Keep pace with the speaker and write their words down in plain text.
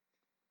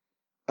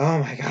Oh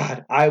my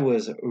God. I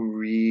was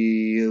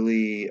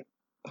really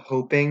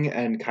hoping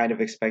and kind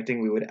of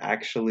expecting we would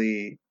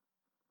actually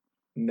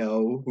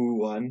know who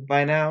won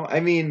by now. I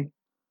mean,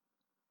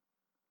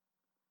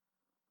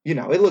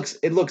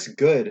 it looks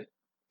good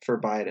for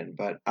Biden,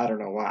 but I don't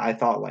know why. I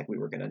thought like we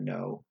were gonna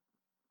know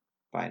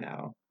by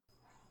now.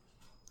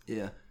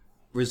 Yeah.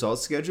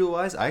 Results schedule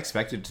wise, I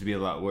expected it to be a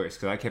lot worse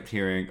because I kept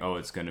hearing, oh,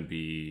 it's going to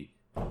be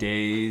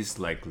days,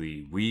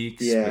 likely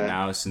weeks. But Yeah.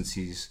 now, since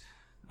he's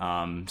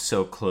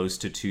so close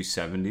to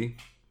 270,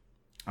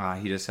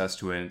 he just has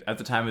to win at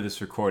the time of this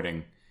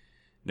recording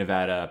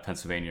Nevada,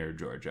 Pennsylvania, or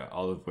Georgia,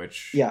 all of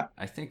which Yeah.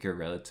 I think are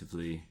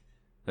relatively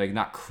like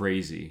not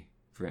crazy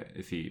for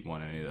if he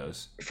won any of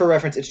those. For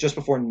reference, it's just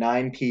before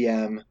 9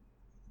 p.m.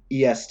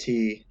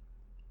 EST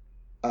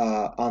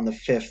on the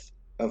 5th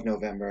of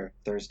November,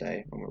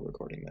 Thursday, when we're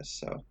recording this.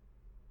 So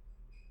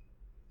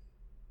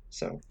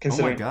Oh my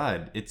considering.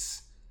 God,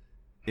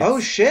 Oh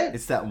it's shit!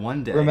 it's that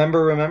one day.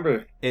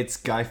 Remember. It's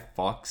Guy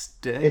Fawkes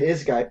It Day.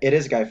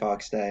 is Guy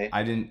Fawkes Day.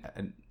 I didn't.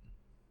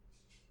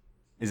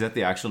 Is that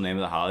the actual name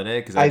of the holiday?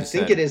 Because I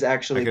think it is I could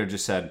actually. have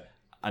just said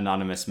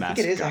anonymous I think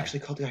it masked is guy. actually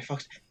called Guy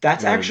Fawkes.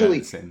 That's That would have been the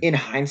actually, same. in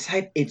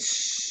hindsight, it's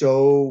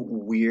so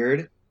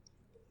weird.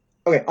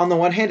 Okay, on the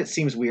one hand, it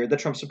seems weird that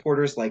Trump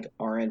supporters like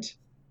aren't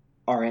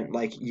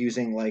like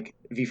using like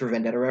V for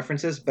Vendetta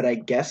references, but I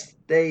guess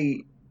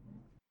they.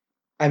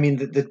 I mean,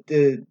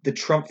 the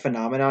Trump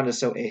phenomenon is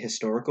so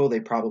ahistorical. They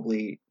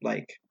probably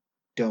like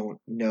don't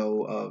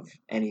know of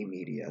any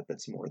media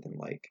that's more than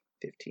like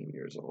 15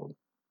 years old,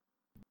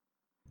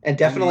 and I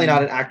definitely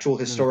not an mean, actual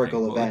let me think.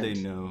 historical What would they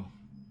event. know?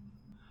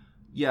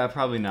 Yeah,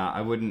 probably not.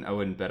 I wouldn't. I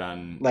wouldn't bet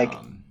on. Like,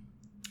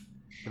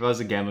 If I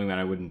was a gambling man,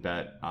 I wouldn't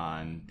bet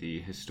on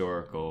the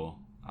historical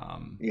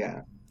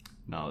yeah,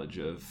 knowledge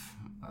of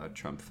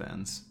Trump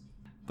fans.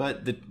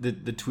 But the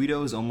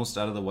Tweedo is almost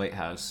out of the White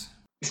House.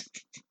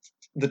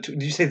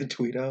 did you say the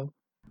Tweedo?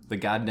 The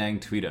goddamn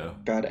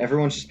Tweedo God,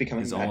 everyone's just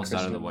becoming is Matt almost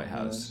out of the Christman White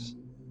House.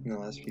 in the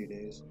last few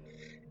days.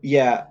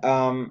 Yeah,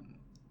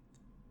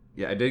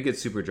 Yeah, I did get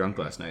super drunk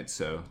last night,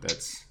 so it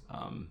that's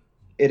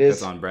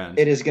is on brand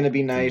it is going to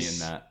be for me and nice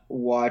Matt.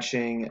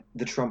 watching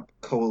the Trump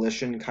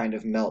coalition kind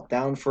of melt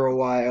down for a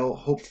while.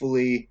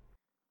 Hopefully,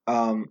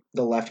 the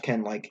left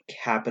can like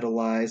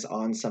capitalize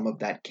on some of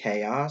that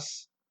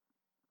chaos.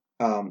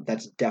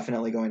 That's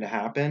definitely going to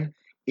happen.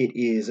 It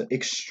is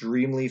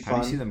extremely How do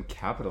you see fun. them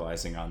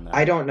capitalizing on I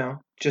that? don't know.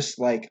 Just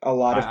like a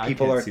lot of I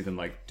people can't are. see them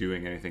like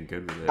doing anything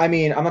good with I it.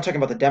 mean, I'm not talking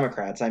about the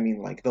Democrats. I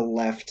mean, like the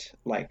left,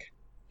 like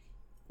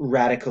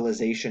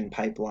radicalization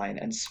pipeline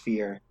and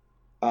sphere.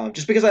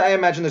 Just because I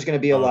imagine there's going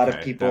to be a lot of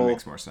Okay, that people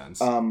makes more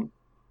sense. um,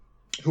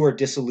 who are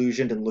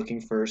disillusioned and looking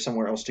for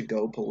somewhere else to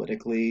go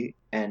politically,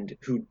 and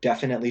who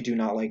definitely do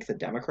not like the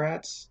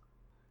Democrats.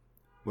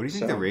 What do you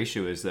think the So,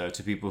 ratio is though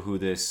to people who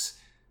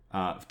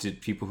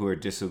are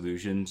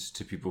disillusioned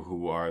to people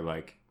who are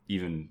like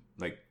even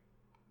like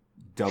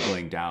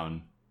doubling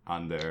down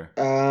on their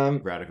um, I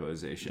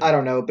radicalization?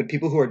 don't know, but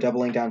people who are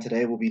doubling down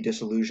today will be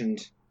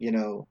disillusioned,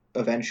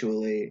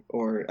 eventually,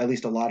 or at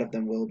least a lot of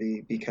them will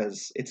be,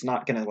 because it's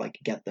not gonna like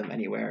get them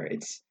anywhere.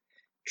 It's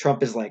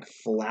Trump is like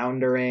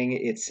floundering.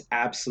 It's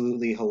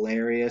absolutely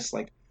hilarious.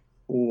 Like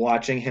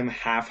watching him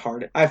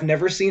half-hearted. I've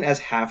never seen as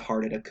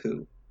half-hearted a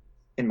coup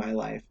in my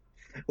life.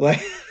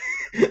 Like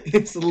No, it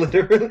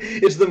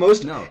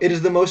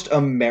is the most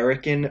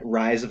American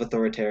rise of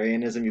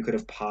authoritarianism you could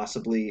have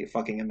possibly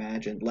fucking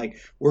imagined. Like,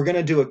 we're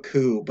gonna do a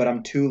coup, but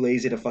I'm too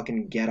lazy to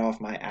fucking get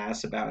off my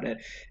ass about it.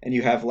 And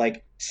you have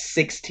like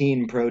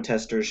 16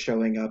 protesters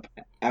showing up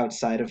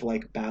outside of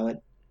like ballot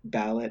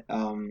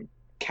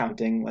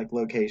counting like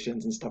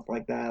locations and stuff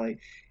like that. Like,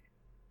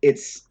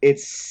 it's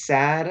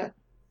sad,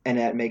 and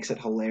that makes it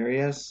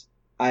hilarious.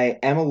 I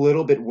am a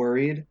little bit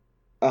worried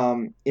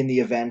in the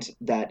event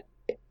that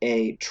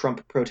a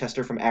Trump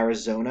protester from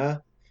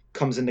Arizona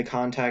comes into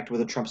contact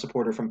with a Trump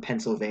supporter from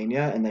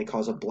Pennsylvania and they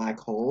cause a black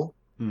hole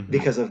mm-hmm.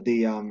 because of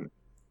the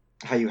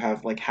how you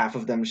have like half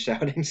of them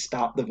shouting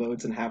stop the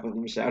votes and half of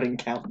them shouting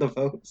count the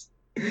votes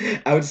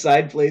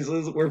outside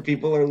places where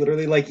people are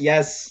literally like,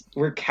 yes,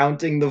 we're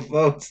counting the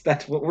votes,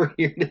 that's what we're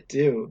here to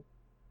do.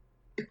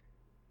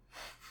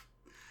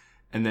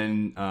 And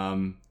then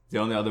the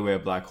only other way a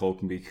black hole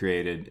can be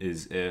created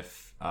is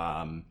if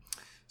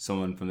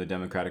someone from the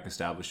Democratic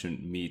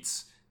establishment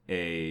meets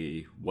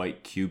a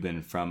white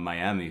Cuban from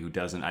Miami who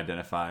doesn't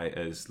identify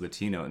as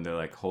Latino, and they're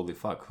like, "Holy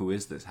fuck, who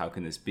is this? How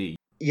can this be?"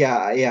 Yeah.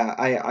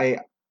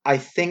 I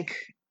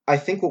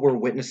think what we're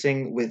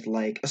witnessing with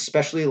like,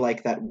 especially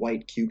like that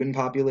white Cuban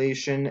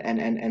population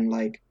and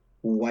like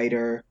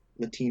whiter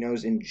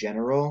Latinos in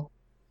general,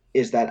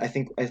 is that I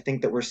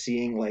think that we're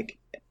seeing like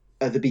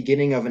the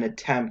beginning of an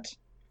attempt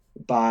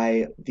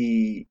by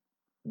the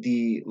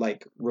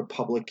like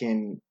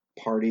Republican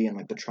Party and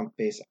like the Trump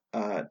base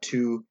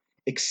to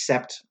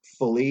accept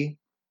fully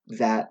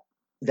that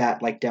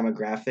like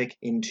demographic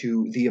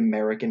into the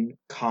American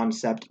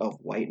concept of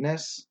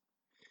whiteness,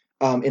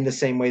 in the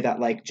same way that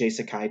like Jay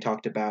Sakai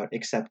talked about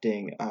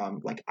accepting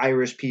like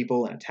Irish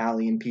people and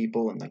Italian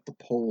people and like the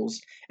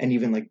Poles and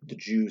even like the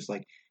Jews.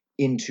 Like,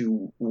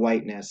 into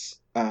whiteness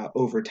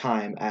over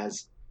time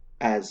as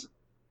that's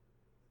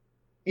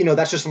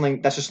just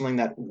something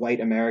that white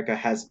America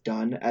has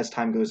done as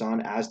time goes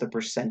on, as the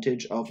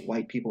percentage of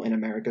white people in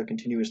America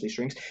continuously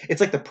shrinks. It's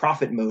like the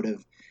profit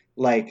motive.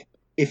 Like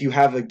if you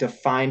have a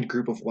defined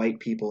group of white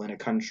people in a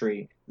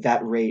country,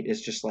 that rate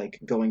is just like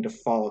going to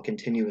fall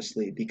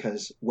continuously,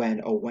 because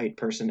when a white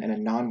person and a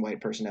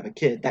non-white person have a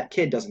kid, that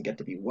kid doesn't get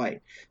to be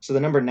white. So the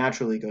number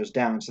naturally goes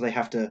down. So they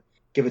have to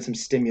give it some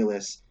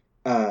stimulus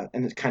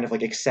and kind of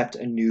like accept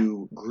a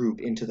new group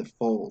into the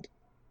fold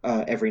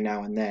every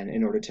now and then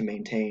in order to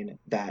maintain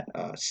that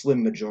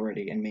slim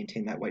majority and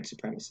maintain that white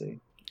supremacy.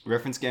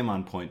 Reference game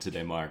on point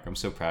today, Mark. I'm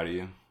so proud of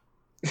you.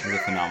 It was a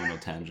phenomenal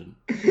tangent.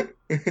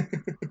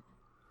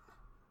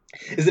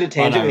 Is it a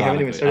tangent? We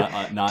haven't even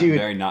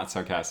started. Not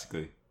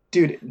sarcastically.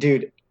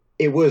 Dude,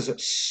 it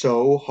was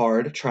so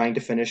hard trying to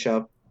finish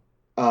up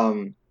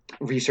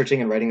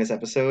researching and writing this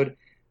episode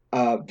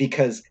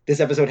because this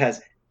episode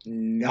has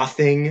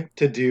nothing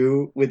to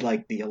do with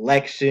like the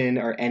election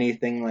or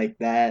anything like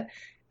that.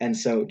 And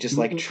so just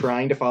like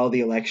trying to follow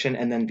the election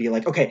and then be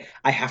like, okay,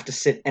 I have to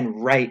sit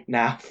and write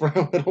now for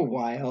a little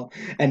while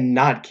and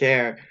not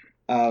care.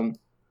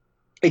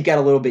 It got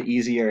a little bit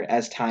easier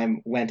as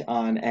time went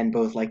on, and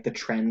both like the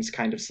trends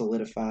kind of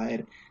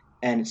solidified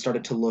and it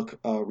started to look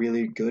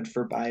really good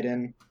for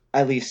Biden.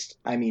 At least,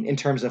 I mean, in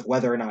terms of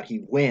whether or not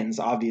he wins,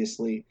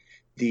 obviously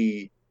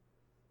the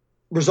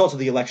results of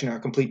the election are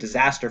a complete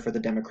disaster for the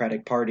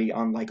Democratic Party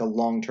on like a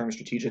long-term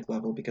strategic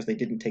level, because they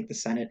didn't take the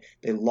Senate,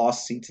 they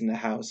lost seats in the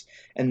House,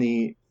 and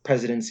the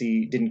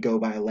presidency didn't go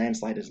by a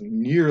landslide as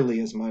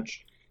nearly as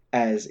much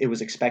as it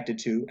was expected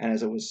to and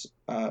as it was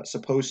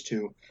supposed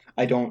to.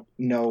 I don't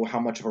know how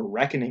much of a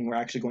reckoning we're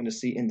actually going to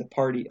see in the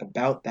party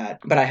about that,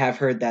 but I have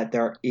heard that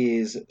there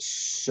is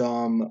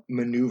some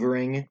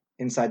maneuvering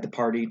inside the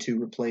party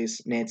to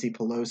replace Nancy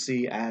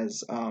Pelosi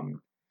as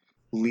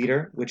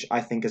leader, which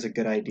I think is a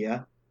good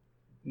idea.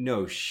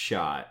 No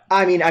shot.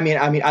 I mean,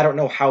 I don't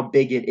know how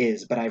big it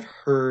is, but I've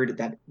heard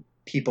that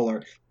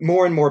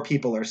more and more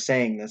people are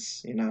saying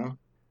this, you know?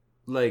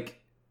 Like,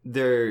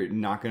 they're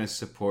not going to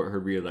support her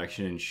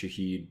re-election, and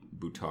Shahid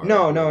Buttar.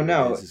 No.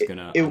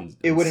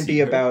 It wouldn't be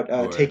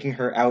about taking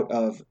her out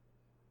of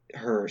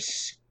her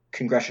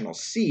congressional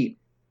seat.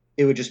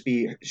 It would just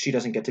be she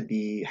doesn't get to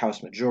be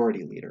House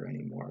Majority Leader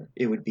anymore.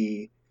 It would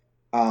be,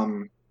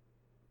 oh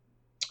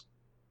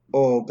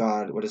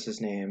God, what is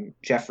his name?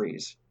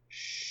 Jeffries.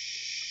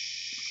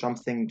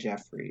 Something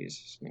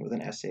Jeffries with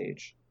an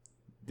SH.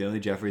 The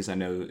only Jeffries I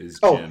know is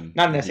Jim.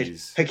 Not an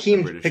SH.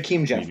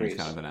 Hakeem Jeffries.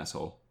 Kind of an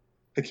asshole.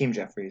 Hakeem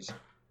Jeffries.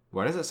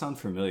 Why does that sound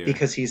familiar?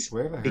 Because he's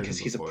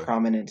a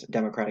prominent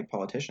Democratic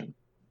politician.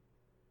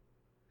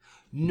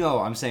 No,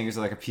 I'm saying it's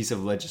like a piece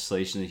of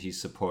legislation that he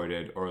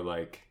supported, or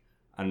like,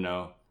 I don't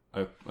know,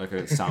 like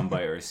a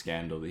soundbite or a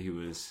scandal that he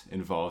was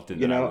involved in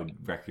that I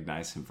would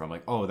recognize him from.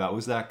 Like, oh, that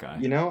was that guy.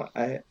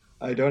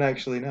 I don't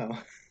actually know.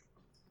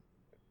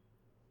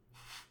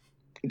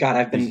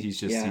 God, he's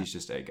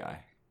just a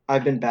guy.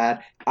 I've been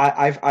bad.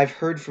 I've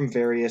heard from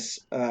various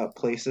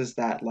places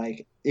that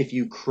like if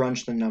you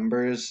crunch the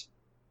numbers,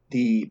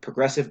 the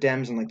progressive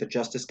Dems and like the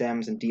Justice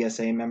Dems and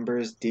DSA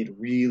members did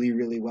really,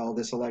 really well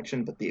this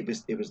election, but it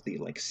was the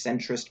like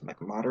centrist,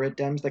 like moderate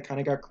Dems that kind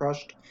of got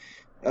crushed.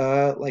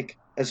 Like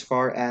as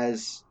far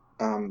as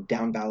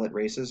down ballot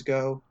races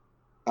go.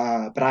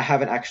 But I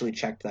haven't actually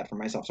checked that for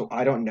myself, so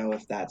I don't know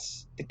if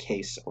that's the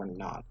case or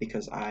not,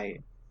 because I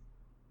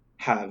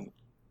have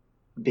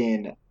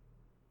been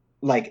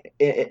like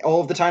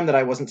all of the time that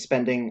I wasn't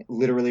spending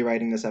literally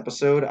writing this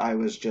episode, I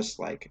was just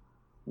like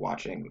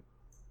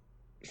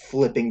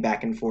flipping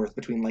back and forth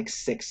between like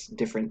 6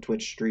 different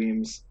Twitch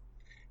streams,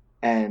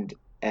 and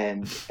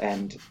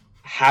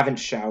haven't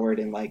showered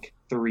in like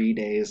 3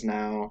 days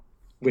now,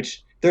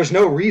 which there's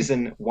no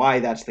reason why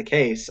that's the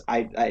case.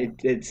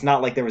 It's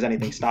not like there was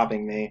anything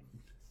stopping me,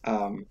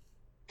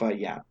 but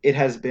yeah, it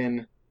has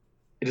been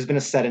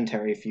a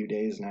sedentary few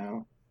days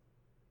now.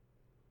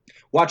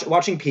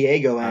 Watching PA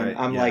go in,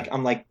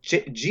 I'm like,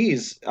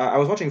 geez, I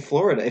was watching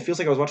Florida. It feels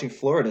like I was watching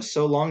Florida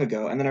so long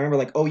ago, and then I remember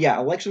like, oh yeah,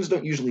 elections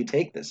don't usually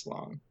take this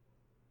long.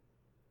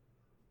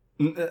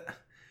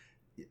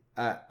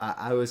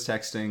 I was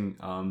texting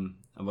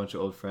a bunch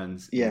of old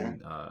friends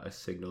in a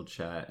Signal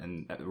chat,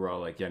 and we're all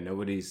like, yeah,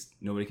 nobody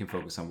can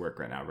focus on work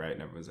right now, right?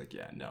 And everyone's like,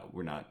 yeah, no,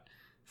 we're not.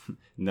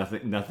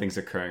 Nothing's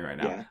occurring right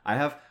now. Yeah. I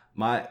have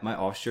my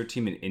offshore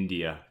team in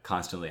India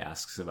constantly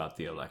asks about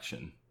the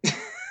election.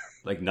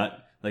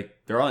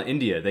 Like they're all in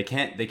India. They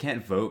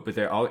can't vote, but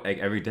they're all like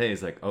every day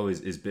is like, oh,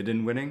 is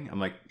Biden winning? I'm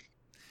like,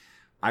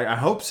 I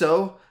hope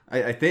so.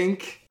 I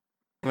think.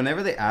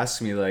 Whenever they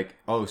ask me like,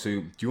 oh, so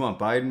do you want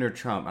Biden or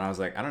Trump? And I was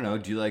like, I don't know.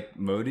 Do you like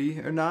Modi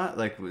or not?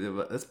 Like,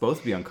 let's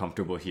both be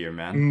uncomfortable here,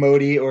 man.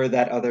 Modi or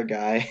that other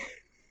guy.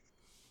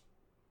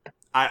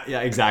 Yeah,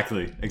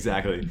 exactly.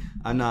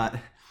 I'm not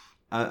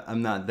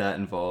that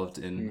involved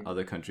in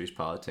other countries'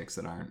 politics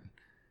that aren't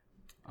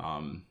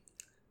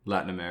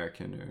Latin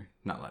American, or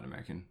not Latin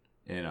American,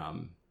 in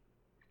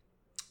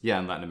Yeah,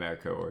 in Latin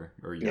America or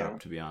Yeah. Europe,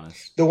 to be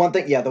honest.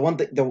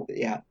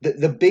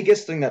 The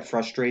biggest thing that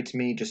frustrates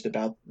me just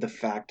about the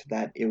fact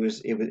that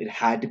it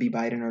had to be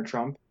Biden or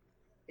Trump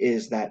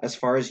is that as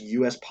far as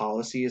U.S.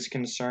 policy is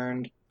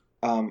concerned,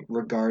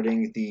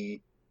 regarding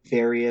the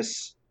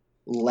various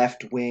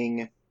left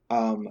wing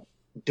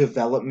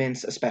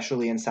developments,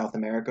 especially in South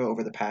America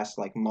over the past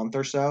like month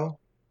or so,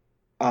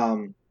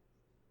 um,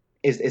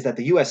 is that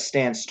the U.S.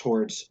 stance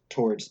towards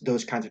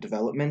those kinds of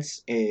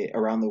developments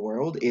around the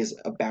world is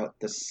about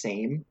the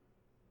same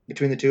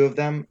between the two of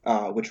them,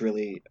 which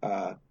really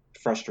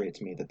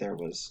frustrates me that there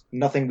was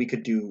nothing we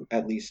could do,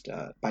 at least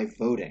by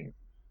voting,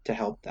 to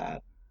help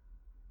that.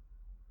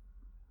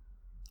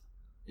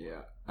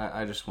 Yeah,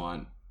 I just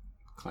want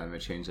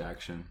climate change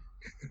action.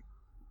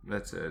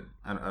 That's it.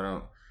 I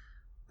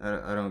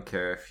don't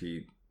care if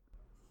he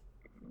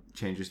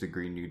changes the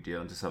Green New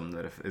Deal into something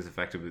that is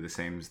effectively the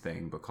same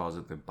thing, but calls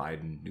it the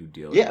Biden New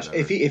Deal or Yes,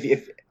 whatever.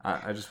 if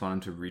I just want him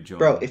to rejoin.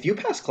 bro, if you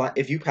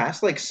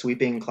pass like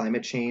sweeping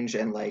climate change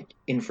and like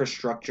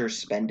infrastructure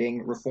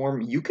spending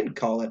reform, you can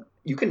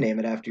name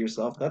it after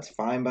yourself. That's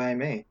fine by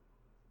me.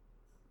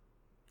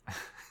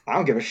 I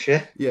don't give a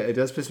shit. Yeah, it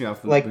does piss me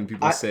off Like when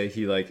people say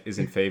he like is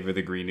in favor of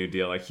the Green New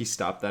Deal. Like he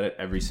stopped that at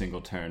every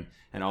single turn.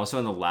 And also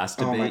in the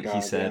last Oh my debate, God,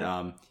 he said,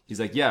 yeah. he's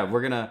like, yeah,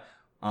 we're gonna,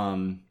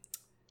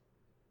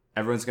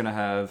 everyone's gonna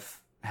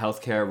have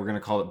healthcare. We're gonna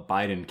call it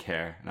Biden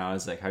care. And I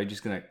was like, how are you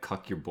just gonna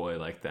cuck your boy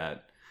like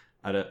that?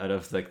 Out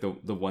of like the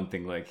one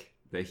thing like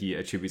that he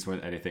attributes more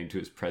than anything to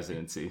his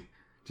presidency.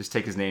 Just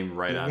take his name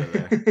right out of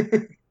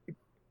there.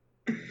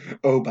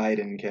 Oh,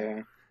 Biden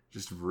care.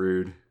 Just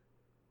rude.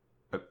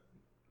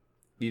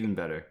 Even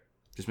better.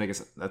 Just make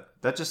it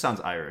that just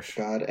sounds Irish.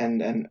 God,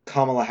 and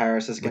Kamala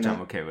Harris is which gonna.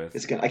 I'm okay with.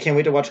 It's gonna. I can't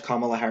wait to watch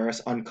Kamala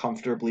Harris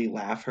uncomfortably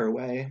laugh her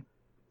way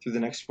through the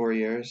next 4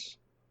 years.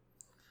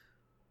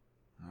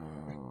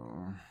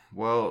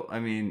 Well, I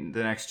mean,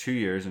 the next 2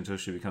 years until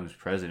she becomes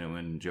president,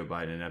 when Joe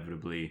Biden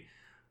inevitably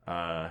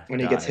When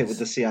he gets hit with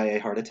the CIA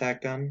heart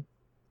attack gun.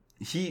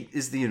 He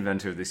is the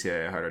inventor of the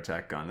CIA heart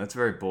attack gun. That's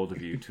very bold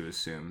of you to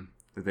assume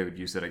that they would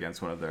use it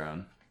against one of their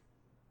own.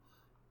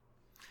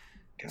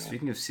 God.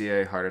 Speaking of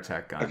CIA heart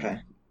attack gun,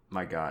 okay.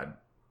 My God,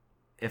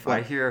 if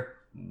I hear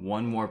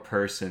one more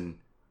person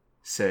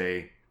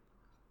say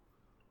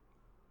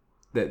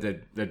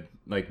that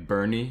like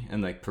Bernie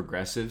and like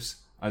progressives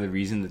are the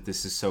reason that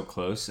this is so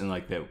close and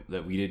like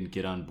that we didn't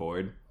get on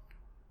board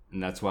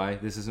and that's why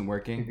this isn't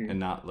working and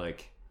not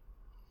like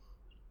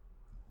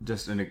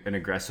just an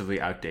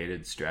aggressively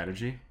outdated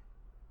strategy,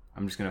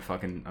 I'm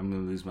gonna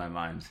lose my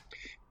mind.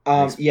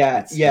 It's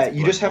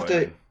you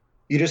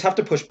just have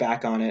to push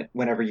back on it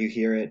whenever you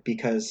hear it,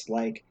 because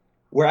like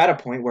we're at a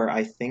point where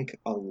I think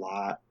a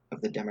lot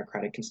of the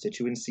Democratic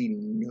constituency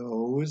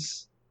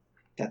knows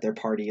that their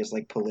party is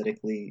like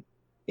politically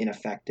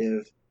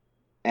ineffective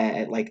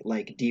and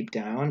like deep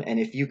down, and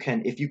if you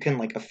can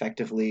like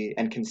effectively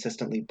and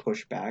consistently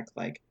push back,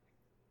 like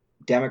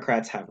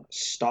Democrats have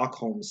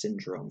Stockholm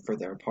syndrome for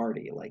their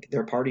party. Like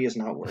their party is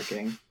not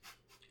working.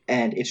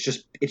 And it's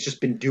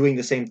just been doing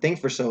the same thing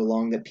for so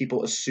long that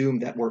people assume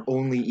that we're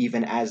only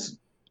even as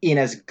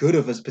good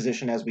of a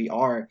position as we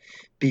are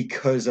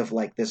because of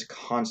like this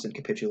constant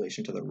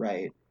capitulation to the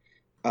right.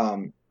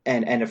 And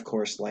of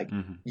course, like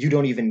you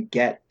don't even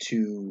get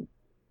to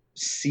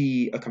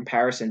see a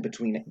comparison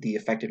between the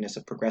effectiveness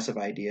of progressive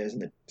ideas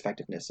and the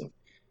effectiveness of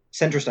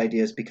centrist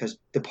ideas, because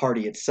the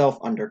party itself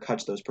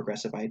undercuts those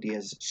progressive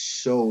ideas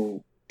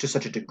to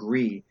such a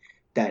degree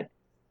that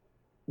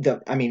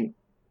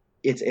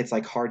it's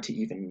like hard to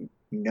even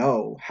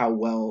know how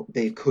well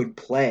they could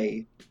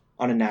play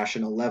on a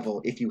national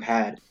level if you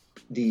had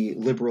the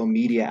liberal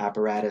media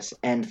apparatus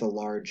and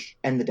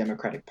the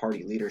Democratic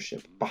Party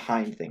leadership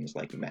behind things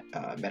like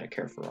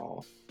Medicare for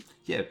All.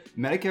 Yeah,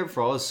 Medicare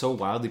for All is so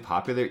wildly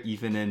popular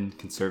even in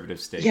conservative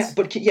states. Yeah,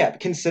 but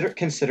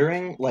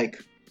considering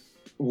like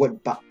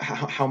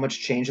how much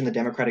change in the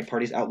Democratic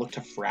Party's outlook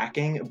to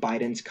fracking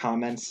Biden's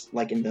comments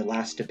like in the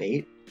last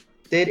debate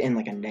did in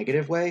like a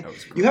negative way,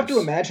 you have to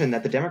imagine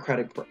that the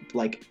Democratic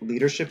like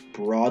leadership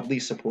broadly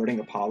supporting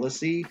a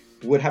policy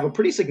would have a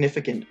pretty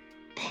significant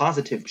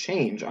positive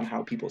change on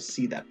how people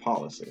see that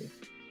policy.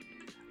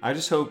 I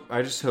just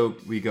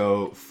hope we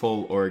go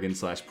full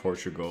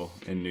Oregon/Portugal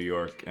in New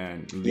York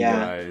and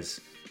legalize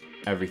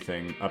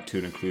everything up to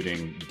and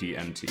including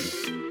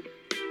DMT.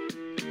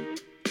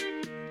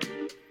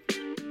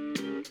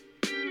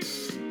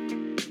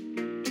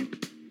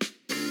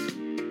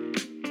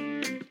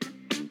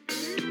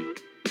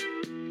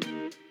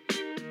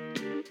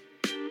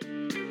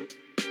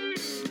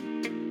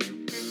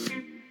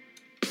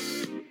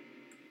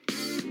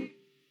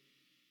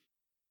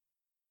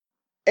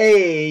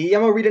 Hey,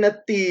 I'm reading a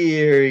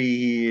theory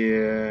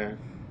here.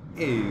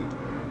 Hey,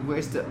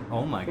 where's the...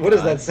 Oh my God. What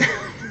does that sound?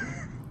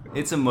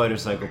 It's a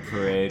motorcycle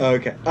parade.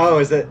 Okay. Oh,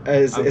 is it a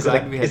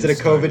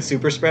COVID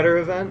super spreader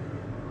event?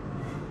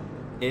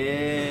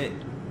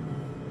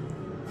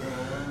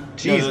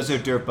 Jesus. No, those are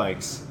dirt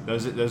bikes.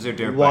 Those are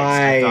dirt bikes.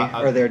 Why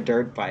are there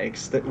dirt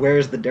bikes?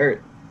 Where's the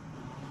dirt?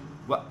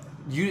 Well,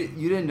 You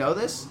didn't know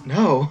this?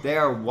 No. They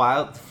are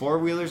wild.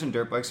 Four-wheelers and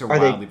dirt bikes are Are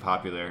they- wildly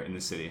popular in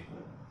the city.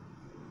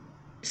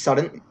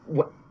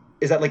 What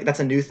is that like? That's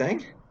a new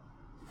thing.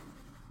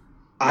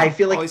 I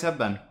feel like always have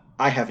been.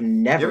 I have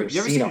never You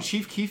ever seen a a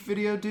Chief Keef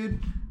video,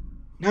 dude?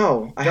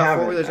 No, I Got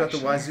haven't. four-wheelers out the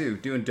actually. wazoo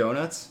doing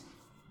donuts.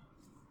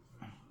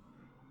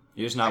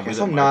 You're just not I guess with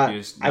it, I'm Mark. not.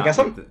 You're just I guess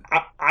with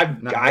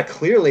I'm. it. I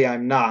clearly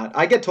I'm not.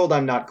 I get told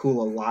I'm not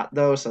cool a lot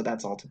though, so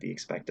that's all to be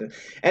expected.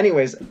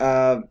 Anyways,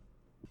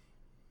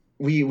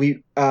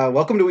 we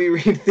welcome to We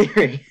Read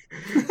Theory,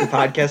 the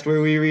podcast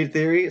where we read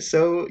theory,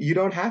 so you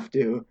don't have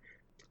to.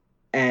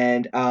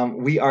 And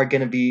we are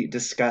going to be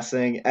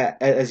discussing,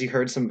 as you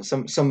heard,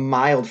 some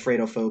mild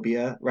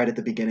Fredophobia right at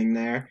the beginning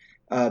there,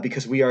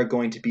 because we are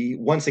going to be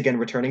once again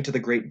returning to the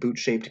great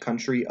boot-shaped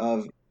country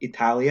of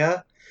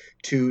Italia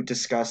to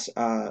discuss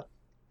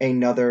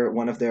another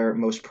one of their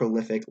most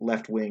prolific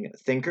left-wing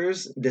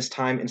thinkers. This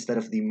time, instead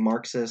of the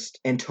Marxist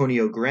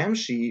Antonio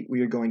Gramsci,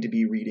 we are going to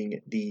be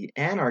reading the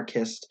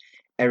anarchist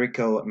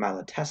Enrico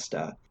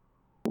Malatesta.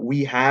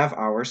 We have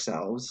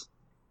ourselves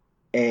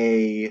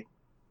a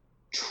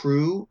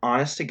true,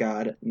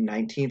 honest-to-God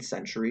 19th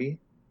century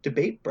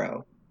debate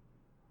bro.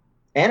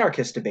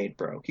 Anarchist debate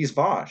bro. He's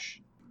Vosh.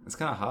 It's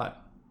kind of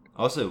hot.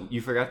 Also, you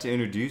forgot to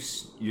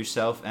introduce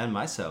yourself and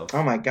myself.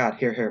 Oh my God!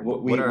 Here.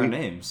 What are our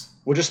names?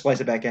 We'll just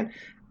splice it back in.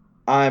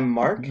 I'm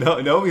Mark.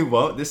 No, we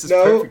won't. This is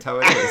perfect how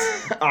it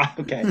is.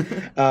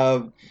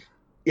 Okay.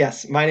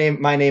 Yes, my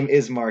name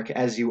is Mark,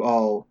 as you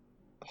all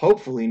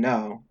hopefully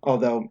know.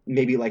 Although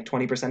maybe like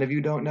 20% of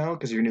you don't know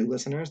because you're new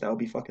listeners. That would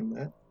be fucking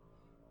lit.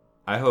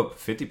 I hope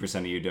 50%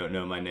 of you don't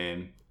know my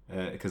name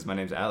because my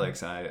name's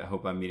Alex. I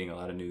hope I'm meeting a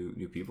lot of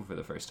new people for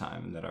the first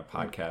time and that our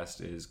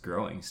podcast is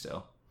growing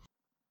still.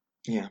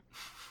 Yeah.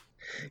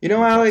 You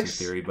know, Alex.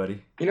 Theory,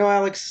 buddy. You know,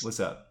 Alex. What's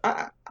up?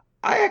 I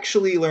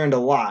actually learned a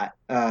lot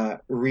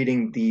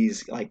reading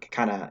these like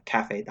kind of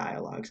cafe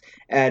dialogues.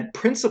 And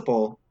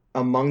principle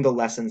among the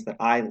lessons that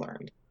I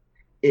learned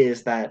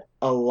is that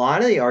a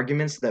lot of the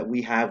arguments that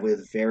we have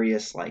with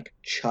various like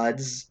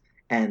chuds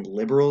and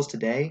liberals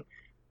today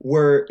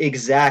were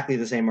exactly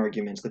the same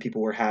arguments that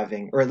people were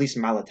having, or at least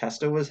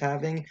Malatesta was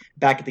having,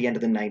 back at the end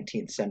of the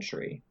 19th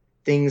century.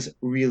 Things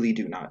really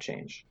do not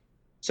change.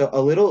 So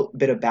a little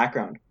bit of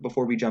background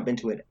before we jump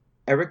into it.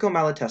 Enrico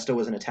Malatesta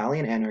was an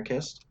Italian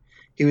anarchist.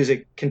 He was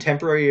a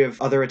contemporary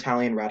of other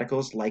Italian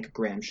radicals like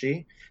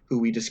Gramsci, who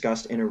we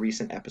discussed in a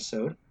recent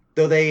episode.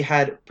 Though they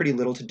had pretty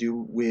little to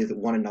do with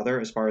one another,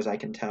 as far as I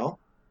can tell.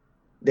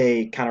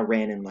 They kind of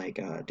ran in like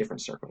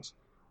different circles.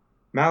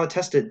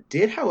 Malatesta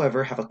did,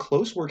 however, have a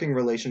close working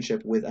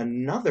relationship with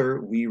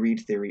another We Read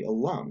Theory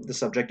alum, the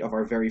subject of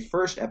our very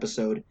first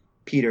episode,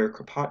 Peter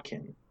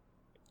Kropotkin.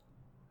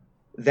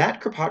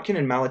 That Kropotkin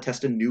and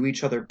Malatesta knew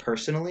each other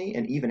personally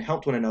and even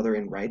helped one another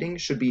in writing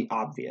should be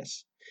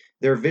obvious.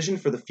 Their vision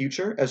for the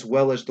future, as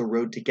well as the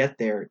road to get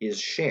there, is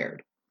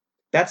shared.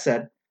 That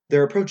said,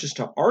 their approaches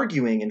to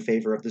arguing in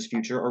favor of this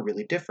future are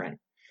really different.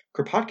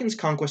 Kropotkin's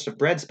Conquest of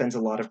Bread spends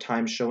a lot of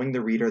time showing the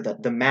reader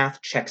that the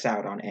math checks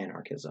out on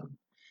anarchism.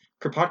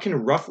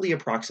 Kropotkin roughly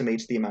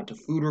approximates the amount of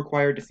food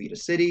required to feed a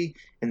city,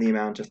 and the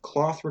amount of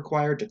cloth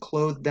required to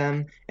clothe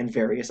them, and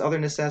various other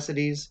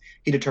necessities.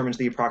 He determines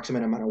the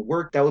approximate amount of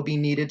work that would be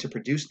needed to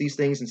produce these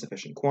things in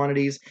sufficient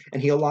quantities,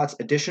 and he allots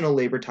additional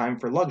labor time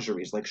for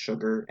luxuries like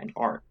sugar and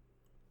art.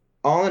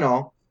 All in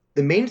all,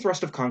 the main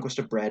thrust of Conquest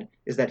of Bread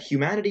is that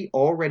humanity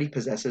already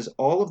possesses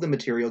all of the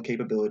material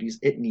capabilities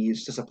it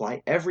needs to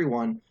supply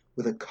everyone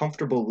with a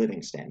comfortable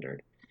living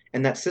standard,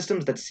 and that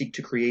systems that seek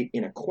to create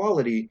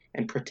inequality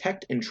and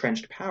protect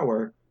entrenched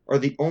power are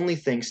the only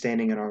thing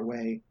standing in our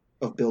way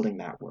of building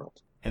that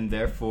world. And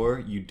therefore,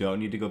 you don't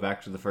need to go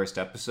back to the first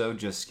episode,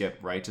 just skip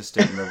right to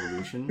State and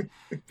Revolution,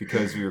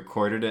 because we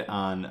recorded it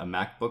on a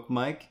MacBook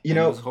mic, and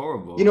it was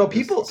horrible. You know,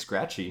 it was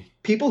scratchy.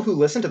 People who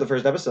listen to the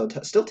first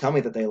episode still tell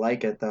me that they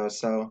like it, though,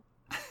 so...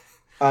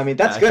 I mean,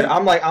 that's good.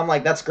 I'm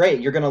like, that's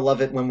great. You're going to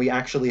love it when we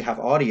actually have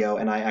audio,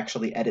 and I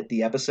actually edit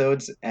the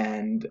episodes,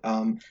 and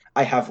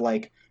I have,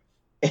 like...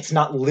 It's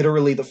not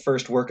literally the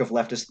first work of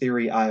leftist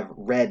theory I've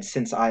read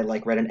since I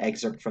read an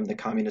excerpt from the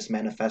Communist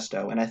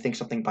Manifesto, and I think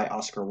something by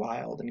Oscar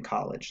Wilde in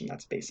college, and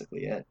that's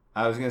basically it.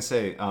 I was gonna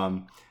say,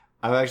 I've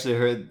actually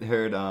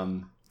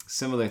heard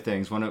similar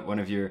things. One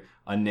of your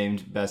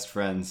unnamed best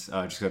friends,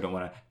 just because I don't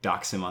want to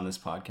dox him on this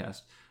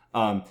podcast,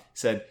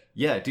 said,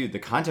 "Yeah, dude, the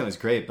content was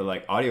great,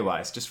 but audio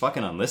wise, just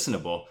fucking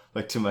unlistenable."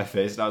 To my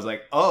face, and I was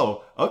like,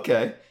 "Oh,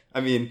 okay. I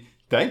mean,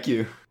 thank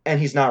you." And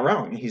he's not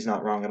wrong. He's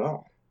not wrong at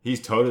all. He's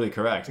totally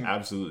correct.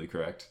 Absolutely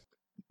correct.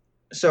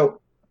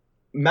 So,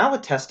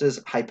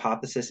 Malatesta's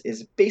hypothesis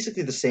is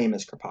basically the same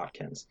as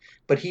Kropotkin's,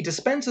 but he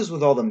dispenses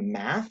with all the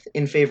math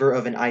in favor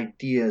of an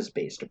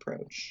ideas-based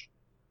approach.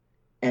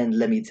 And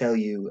let me tell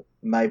you,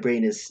 my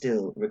brain is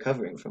still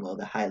recovering from all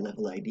the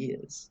high-level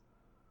ideas.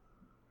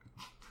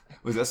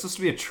 Was that supposed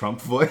to be a Trump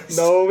voice?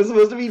 No, it was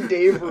supposed to be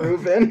Dave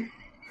Rubin.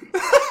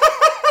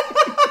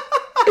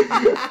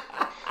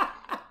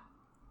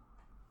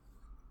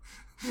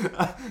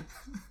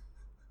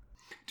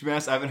 To be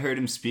honest, I haven't heard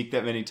him speak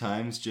that many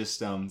times. Just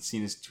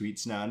seen his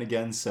tweets now and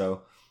again,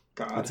 so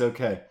God. it's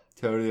okay.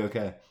 Totally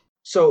okay.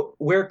 So,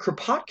 where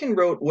Kropotkin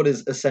wrote what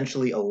is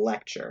essentially a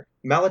lecture,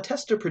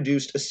 Malatesta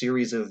produced a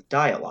series of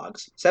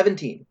dialogues,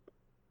 17.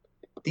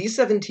 These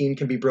 17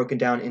 can be broken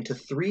down into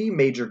 3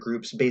 major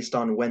groups based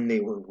on when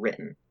they were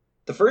written.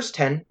 The first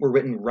 10 were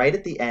written right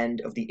at the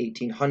end of the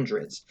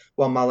 1800s,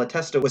 while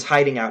Malatesta was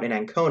hiding out in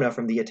Ancona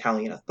from the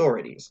Italian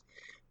authorities.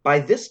 By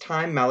this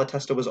time,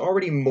 Malatesta was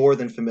already more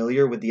than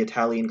familiar with the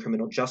Italian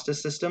criminal justice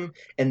system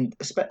and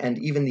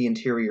even the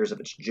interiors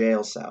of its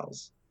jail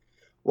cells.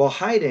 While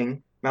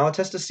hiding,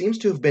 Malatesta seems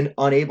to have been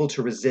unable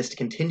to resist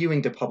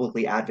continuing to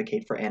publicly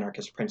advocate for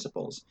anarchist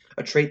principles,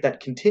 a trait that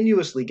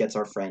continuously gets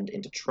our friend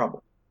into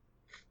trouble.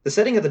 The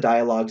setting of the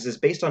dialogues is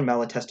based on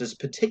Malatesta's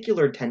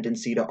particular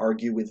tendency to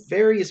argue with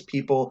various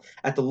people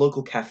at the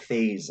local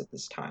cafes at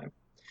this time.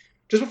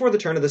 Just before the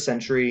turn of the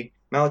century,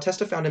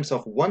 Malatesta found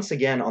himself once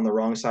again on the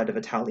wrong side of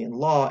Italian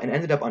law and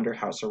ended up under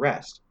house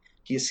arrest.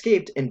 He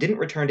escaped and didn't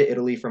return to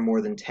Italy for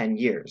more than 10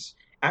 years.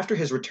 After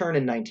his return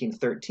in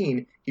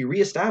 1913, he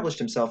re-established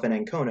himself in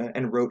Ancona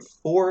and wrote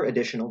 4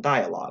 additional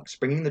dialogues,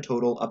 bringing the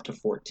total up to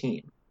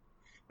 14.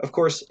 Of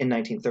course, in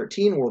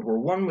 1913, World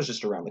War I was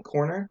just around the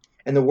corner,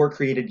 and the war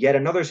created yet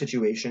another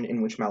situation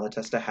in which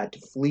Malatesta had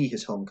to flee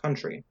his home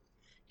country.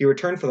 He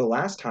returned for the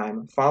last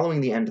time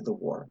following the end of the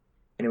war,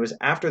 and it was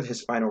after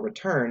his final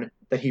return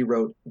that he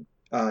wrote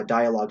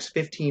dialogues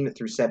 15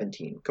 through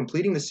 17,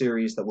 completing the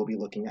series that we'll be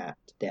looking at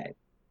today.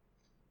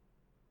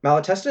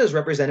 Malatesta is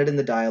represented in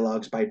the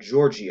dialogues by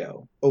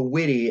Giorgio, a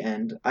witty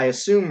and, I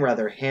assume,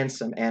 rather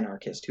handsome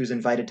anarchist who's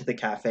invited to the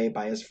cafe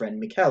by his friend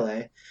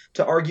Michele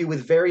to argue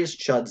with various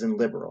chuds and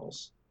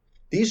liberals.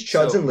 These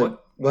chuds and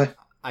what?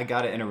 I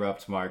gotta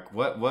interrupt, Mark.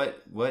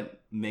 What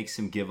makes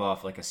him give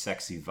off like a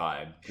sexy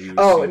vibe?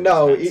 Oh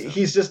no,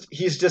 he's just.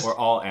 Or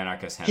all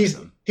anarchists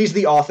handsome. He's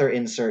the author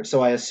insert,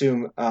 so I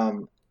assume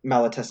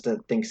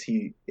Malatesta thinks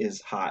he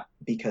is hot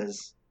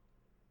because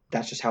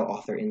that's just how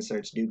author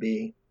inserts do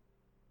be.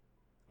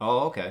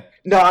 Oh, okay.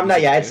 No, I'm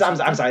not. Yeah,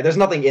 I'm sorry. There's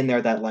nothing in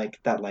there that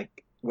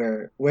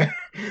where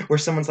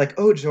someone's like,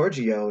 "Oh,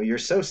 Giorgio, you're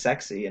so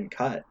sexy and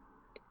cut."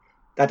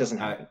 That doesn't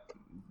happen.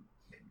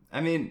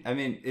 I mean,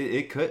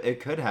 it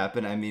could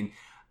happen. I mean,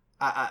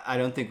 I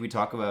don't think we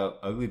talk about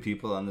ugly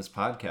people on this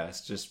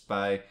podcast. Just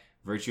by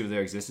virtue of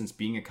their existence,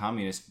 being a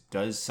communist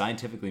does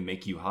scientifically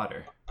make you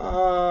hotter.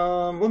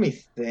 Let me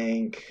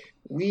think.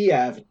 We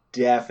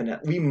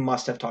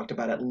must have talked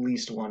about at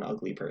least one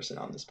ugly person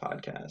on this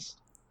podcast.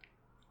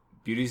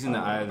 Beauty's in the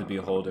eye of the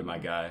beholder, my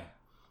guy.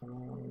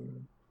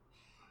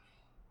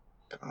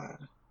 God.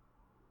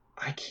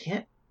 I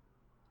can't.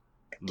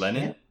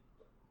 Lenin?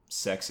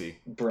 Sexy.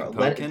 Bro,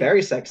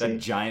 very sexy. That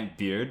giant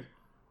beard.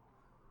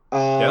 They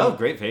all have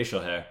great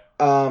facial hair.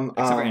 Except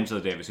for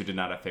Angela Davis, who did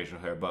not have facial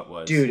hair, but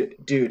was... Dude,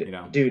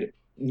 Noam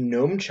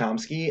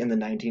Chomsky in the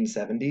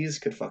 1970s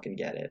could fucking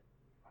get it.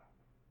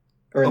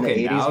 Or in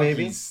the 80s,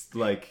 maybe. He's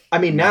like. I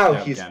mean, now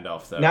he's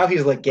Gandalf, though, now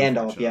he's like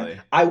Gandalf.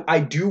 Yeah, I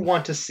do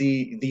want to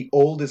see the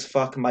old as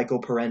fuck Michael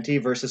Parenti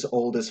versus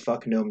old as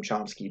fuck Noam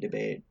Chomsky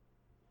debate.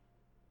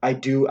 I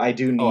do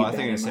need. Oh, I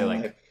think I say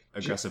like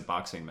aggressive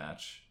boxing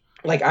match.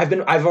 Like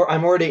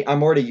I'm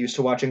already used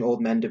to watching old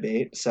men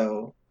debate,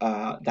 so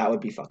that would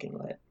be fucking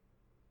lit.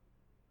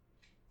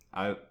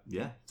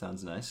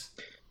 Sounds nice.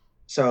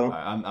 So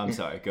I'm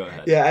sorry. Go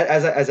ahead. Yeah,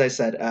 as I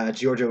said,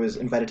 Giorgio was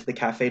invited to the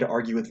cafe to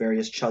argue with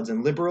various chuds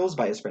and liberals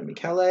by his friend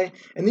Michele,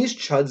 and these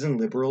chuds and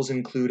liberals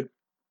include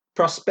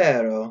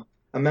Prospero,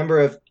 a member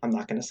of... I'm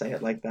not going to say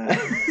it like that.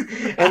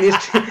 And these...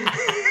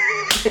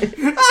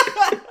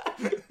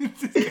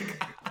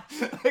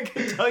 I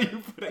can tell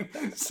you're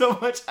putting so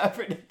much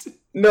effort into...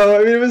 No, I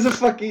mean,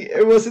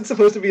 it wasn't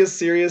supposed to be a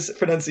serious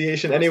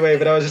pronunciation anyway,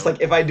 but I was just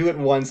like, if I do it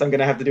once, I'm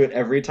going to have to do it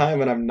every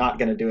time, and I'm not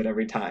going to do it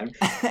every time.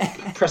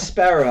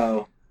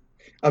 Prospero,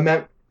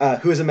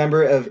 who is a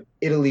member of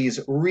Italy's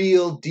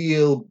real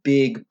deal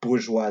big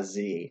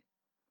bourgeoisie.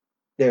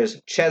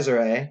 There's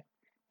Cesare,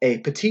 a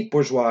petite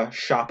bourgeois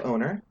shop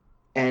owner,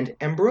 and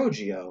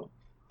Ambrogio,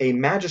 a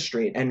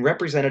magistrate and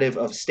representative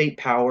of state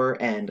power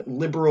and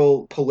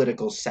liberal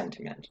political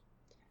sentiment.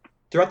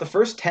 Throughout the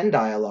first 10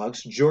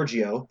 dialogues,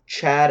 Giorgio,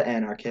 Chad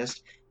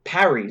anarchist,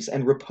 parries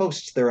and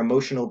riposts their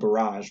emotional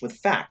barrage with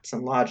facts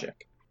and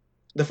logic.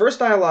 The first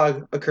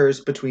dialogue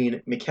occurs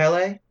between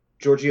Michele,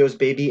 Giorgio's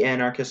baby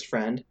anarchist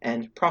friend,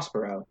 and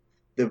Prospero,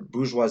 the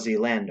bourgeoisie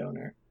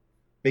landowner.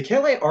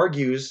 Michele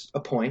argues a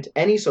point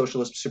any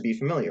socialist should be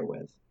familiar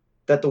with,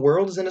 that the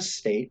world is in a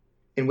state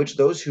in which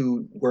those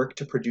who work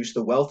to produce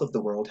the wealth of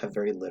the world have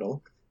very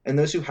little, and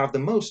those who have the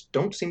most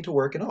don't seem to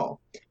work at all,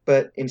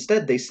 but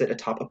instead they sit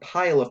atop a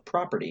pile of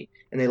property,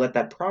 and they let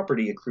that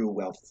property accrue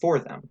wealth for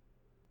them.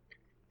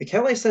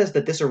 Michele says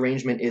that this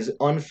arrangement is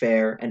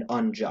unfair and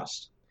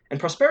unjust, and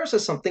Prospero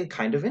says something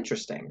kind of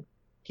interesting.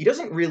 He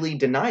doesn't really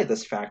deny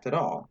this fact at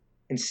all.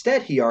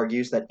 Instead, he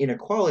argues that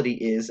inequality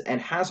is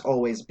and has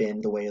always been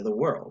the way of the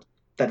world,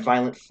 that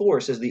violent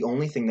force is the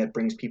only thing that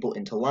brings people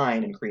into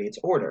line and creates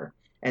order,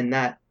 and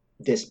that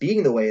This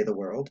being the way of the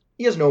world,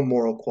 he has no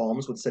moral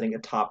qualms with sitting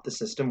atop the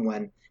system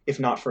when, if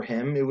not for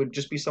him, it would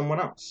just be someone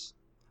else.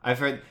 I've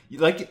heard,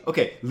 like,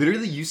 okay,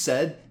 literally, you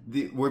said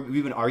we've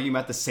been arguing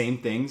about the same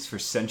things for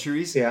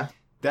centuries. Yeah.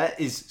 That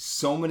is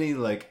so many,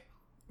 like,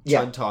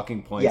 Yeah.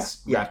 talking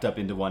points Yeah. wrapped up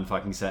into one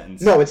fucking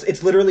sentence. No,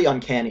 it's literally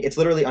uncanny. It's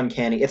literally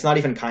uncanny. It's not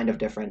even kind of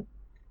different.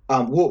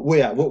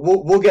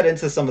 We'll get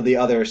into some of the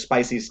other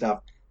spicy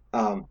stuff.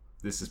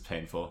 This is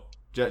painful.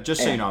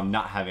 Just so you know, I'm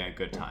not having a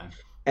good time.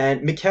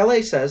 And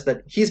Michele says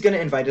that he's going to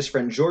invite his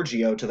friend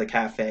Giorgio to the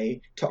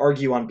cafe to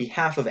argue on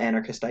behalf of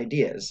anarchist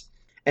ideas.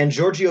 And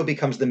Giorgio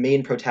becomes the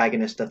main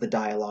protagonist of the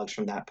dialogues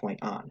from that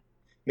point on.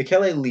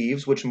 Michele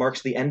leaves, which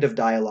marks the end of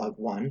Dialogue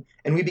 1,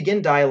 and we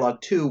begin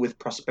Dialogue 2 with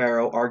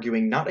Prospero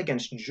arguing not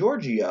against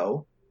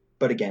Giorgio,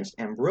 but against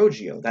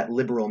Ambrogio, that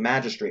liberal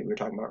magistrate we were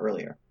talking about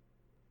earlier.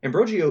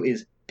 Ambrogio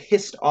is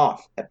pissed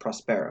off at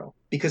Prospero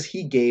because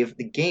he gave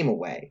the game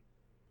away.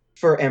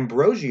 For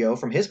Ambrogio,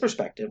 from his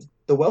perspective,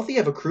 the wealthy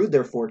have accrued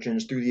their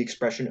fortunes through the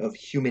expression of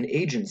human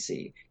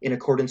agency in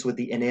accordance with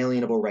the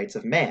inalienable rights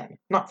of man,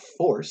 not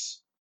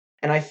force.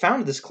 And I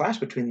found this clash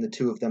between the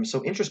two of them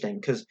so interesting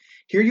because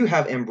here you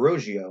have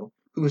Ambrogio,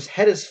 whose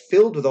head is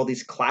filled with all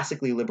these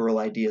classically liberal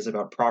ideas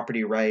about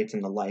property rights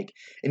and the like,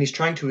 and he's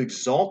trying to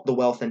exalt the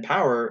wealth and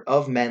power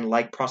of men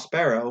like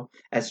Prospero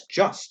as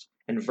just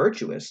and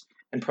virtuous,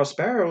 and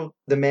Prospero,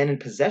 the man in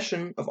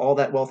possession of all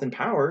that wealth and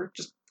power,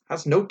 just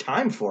has no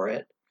time for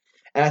it.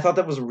 And I thought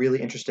that was a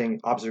really interesting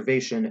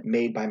observation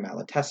made by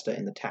Malatesta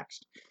in the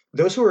text.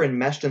 Those who are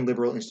enmeshed in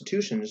liberal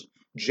institutions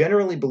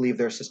generally believe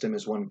their system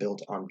is one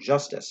built on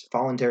justice,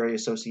 voluntary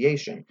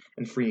association,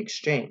 and free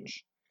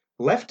exchange.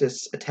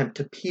 Leftists attempt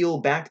to peel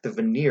back the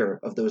veneer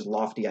of those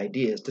lofty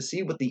ideas to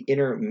see what the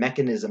inner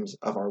mechanisms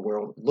of our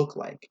world look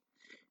like.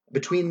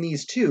 Between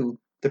these two,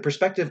 the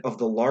perspective of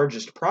the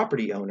largest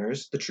property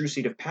owners, the true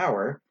seat of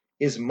power,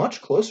 is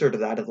much closer to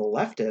that of the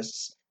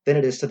leftists than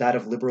it is to that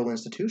of liberal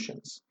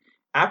institutions.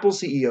 Apple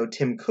CEO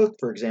Tim Cook,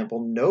 for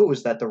example,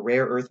 knows that the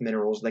rare earth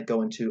minerals that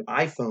go into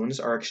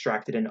iPhones are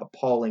extracted in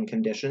appalling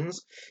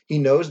conditions. He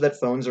knows that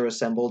phones are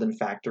assembled in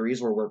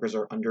factories where workers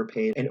are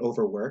underpaid and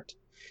overworked.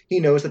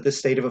 He knows that this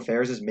state of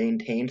affairs is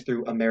maintained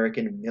through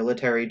American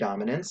military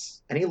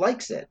dominance, and he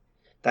likes it.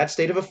 That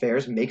state of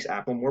affairs makes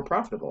Apple more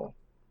profitable.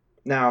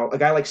 Now, a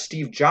guy like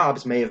Steve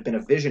Jobs may have been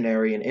a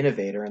visionary and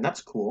innovator, and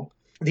that's cool.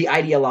 The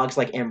ideologues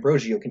like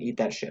Ambrogio can eat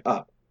that shit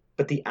up.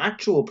 But the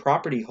actual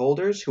property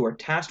holders who are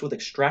tasked with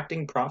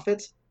extracting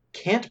profits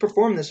can't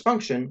perform this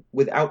function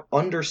without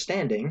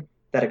understanding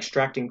that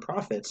extracting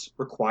profits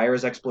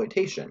requires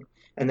exploitation,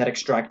 and that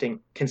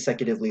extracting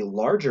consecutively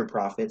larger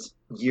profits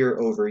year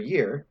over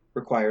year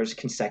requires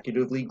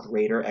consecutively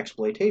greater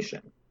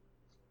exploitation.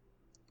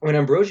 When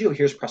Ambrogio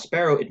hears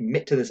Prospero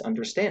admit to this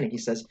understanding, he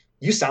says,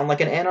 "You sound like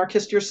an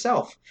anarchist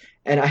yourself."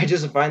 And I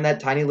just find that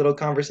tiny little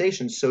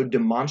conversation so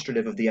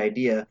demonstrative of the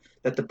idea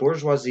that the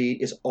bourgeoisie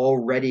is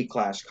already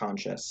class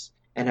conscious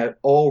and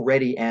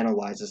already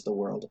analyzes the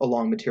world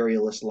along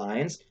materialist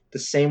lines, the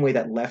same way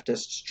that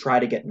leftists try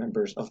to get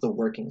members of the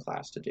working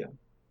class to do.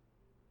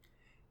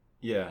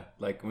 Yeah,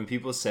 like when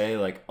people say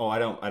like, "Oh, I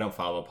don't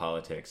follow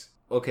politics."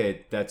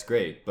 Okay, that's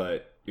great,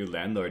 but your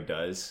landlord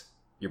does,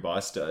 your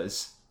boss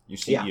does, your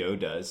CEO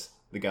does,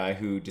 the guy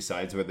who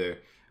decides whether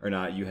or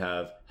not you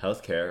have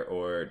healthcare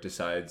or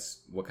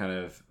decides what kind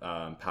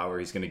of power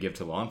he's going to give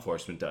to law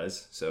enforcement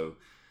does. So,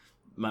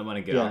 might want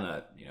to get on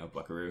that,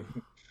 buckaroo.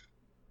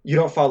 You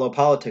don't follow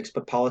politics,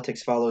 but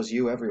politics follows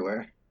you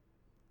everywhere.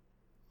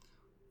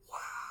 Wow,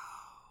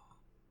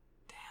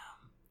 damn.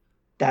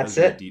 That's that was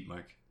it. Really deep,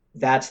 Mark.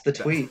 That's the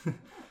tweet.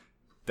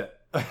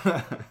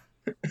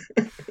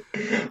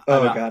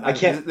 Oh God, I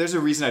can't. There's a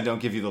reason I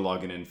don't give you the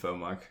login info,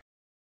 Mark.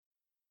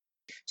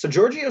 So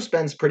Giorgio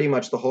spends pretty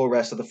much the whole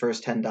rest of the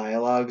first 10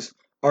 dialogues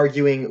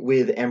arguing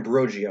with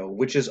Ambrogio,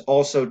 which is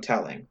also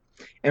telling.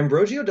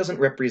 Ambrogio doesn't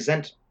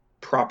represent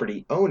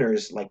property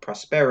owners like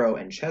Prospero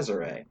and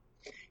Cesare.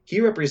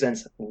 He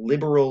represents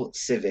liberal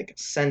civic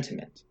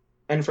sentiment.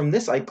 And from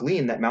this I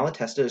glean that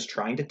Malatesta is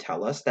trying to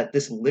tell us that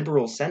this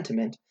liberal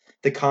sentiment,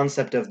 the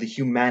concept of the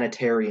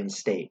humanitarian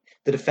state,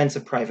 the defense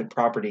of private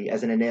property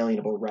as an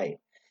inalienable right,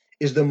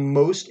 is the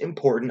most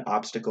important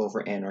obstacle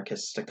for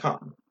anarchists to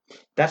come.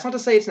 That's not to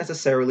say it's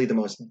necessarily the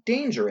most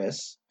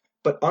dangerous,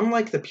 but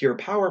unlike the pure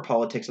power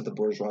politics of the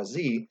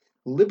bourgeoisie,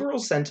 liberal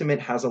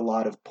sentiment has a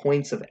lot of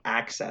points of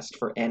access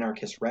for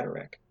anarchist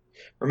rhetoric.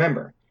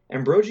 Remember,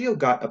 Ambrogio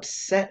got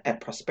upset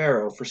at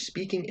Prospero for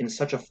speaking in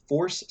such a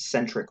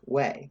force-centric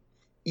way,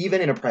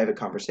 even in a private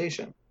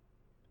conversation.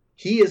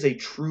 He is a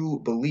true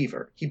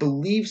believer. He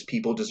believes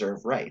people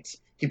deserve rights.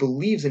 He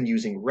believes in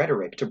using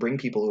rhetoric to bring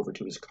people over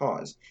to his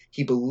cause.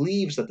 He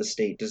believes that the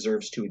state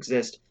deserves to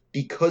exist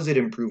because it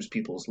improves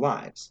people's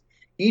lives.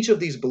 Each of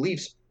these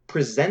beliefs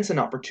presents an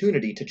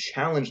opportunity to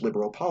challenge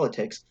liberal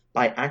politics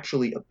by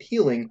actually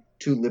appealing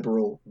to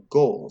liberal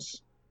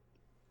goals.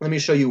 Let me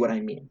show you what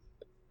I mean.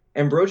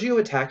 Ambrogio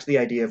attacks the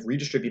idea of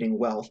redistributing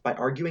wealth by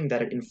arguing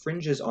that it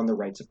infringes on the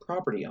rights of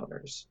property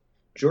owners.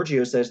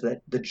 Giorgio says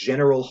that the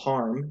general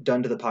harm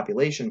done to the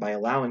population by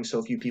allowing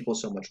so few people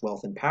so much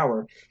wealth and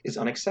power is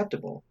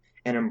unacceptable.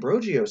 And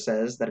Ambrogio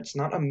says that it's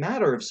not a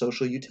matter of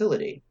social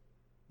utility,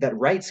 that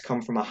rights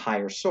come from a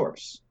higher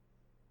source.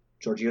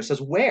 Giorgio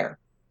says, where?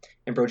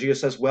 Ambrogio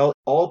says, well,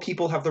 all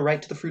people have the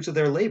right to the fruits of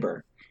their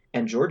labor.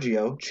 And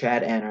Giorgio,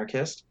 Chad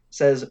anarchist,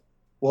 says,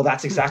 well,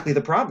 that's exactly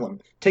the problem.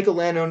 Take a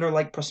landowner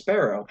like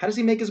Prospero. How does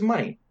he make his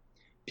money?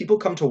 People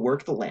come to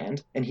work the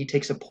land, and he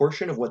takes a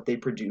portion of what they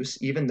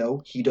produce, even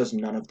though he does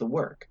none of the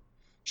work.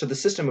 So the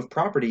system of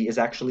property is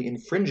actually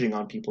infringing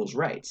on people's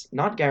rights,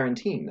 not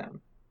guaranteeing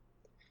them.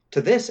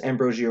 To this,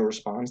 Ambrogio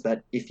responds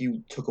that if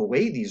you took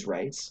away these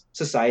rights,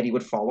 society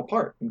would fall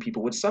apart and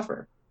people would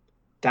suffer.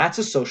 That's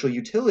a social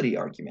utility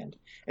argument.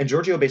 And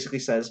Giorgio basically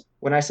says,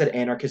 when I said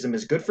anarchism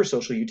is good for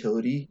social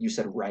utility, you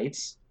said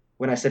rights.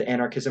 When I said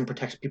anarchism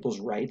protects people's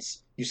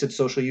rights, you said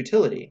social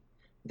utility.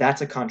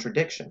 That's a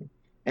contradiction.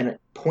 And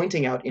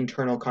pointing out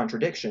internal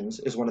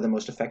contradictions is one of the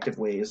most effective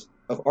ways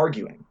of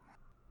arguing.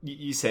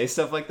 You say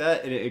stuff like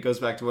that, and it goes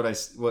back to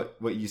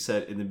what you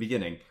said in the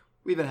beginning.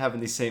 We've been having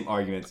these same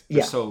arguments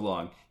for so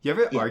long. You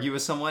ever argue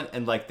with someone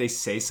and like they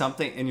say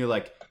something and you're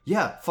like,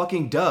 yeah,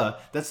 fucking duh.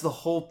 That's the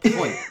whole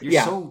point.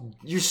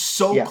 You're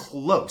so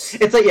close.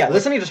 It's like,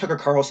 listening to Tucker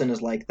Carlson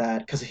is like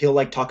that, because he'll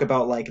like talk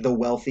about like the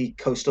wealthy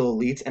coastal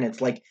elites, and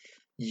it's like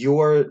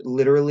you're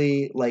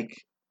literally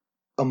like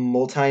a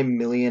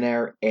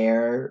multi-millionaire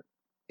heir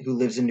who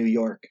lives in New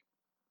York.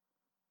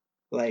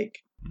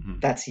 Like,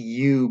 that's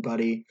you,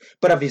 buddy.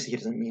 But obviously he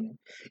doesn't mean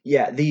it.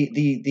 Yeah,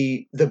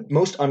 the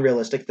most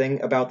unrealistic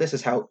thing about this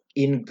is how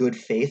in good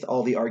faith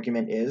all the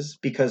argument is,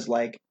 because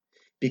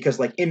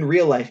in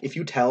real life, if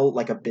you tell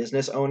like a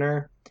business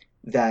owner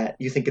that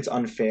you think it's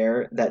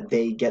unfair that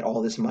they get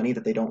all this money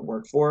that they don't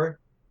work for,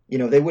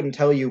 they wouldn't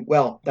tell you,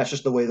 well, that's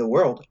just the way of the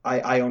world.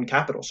 I own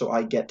capital, so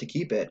I get to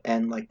keep it.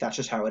 And like, that's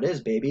just how it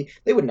is, baby.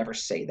 They would never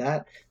say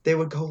that. They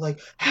would go like,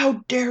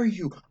 how dare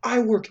you? I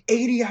work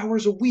 80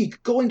 hours a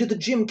week. Going to the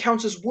gym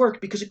counts as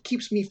work because it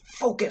keeps me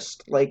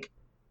focused. Like,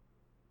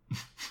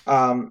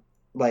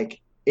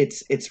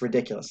 it's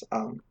ridiculous.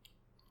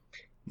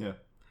 Yeah.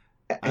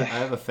 I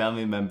have a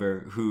family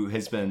member who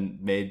has been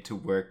made to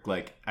work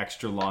like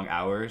extra long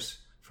hours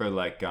for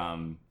like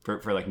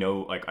for like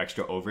no like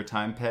extra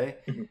overtime pay,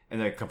 and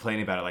they're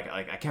complaining about it like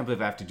I can't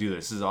believe I have to do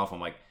this. This is awful.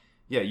 I'm like,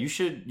 yeah, you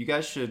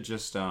guys should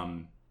just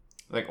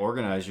like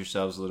organize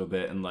yourselves a little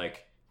bit and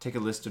like take a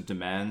list of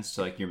demands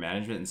to like your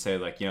management and say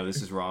like,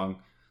 this is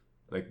wrong,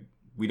 like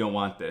we don't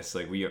want this,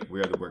 like we are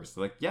the workers.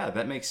 They're like, yeah,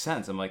 that makes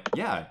sense. I'm like,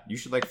 yeah, you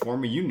should like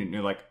form a union.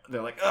 They're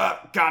like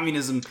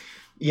communism.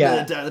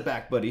 Yeah, down the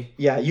back, buddy.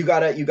 Yeah, you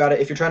gotta.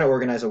 If you're trying to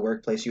organize a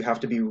workplace, you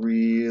have to be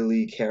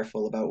really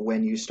careful about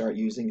when you start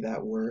using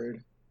that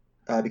word,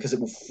 because it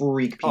will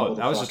freak people.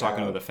 I was just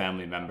talking with a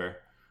family member,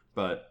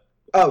 but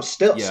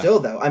still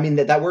though, I mean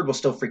that word will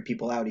still freak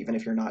people out, even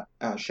if you're not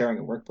sharing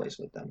a workplace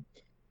with them,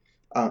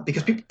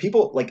 because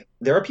people like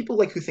there are people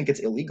like who think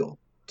it's illegal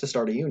to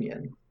start a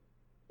union,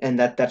 and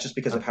that's just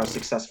because of how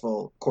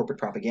successful corporate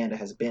propaganda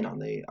has been on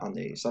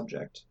the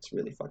subject. It's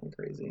really fucking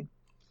crazy.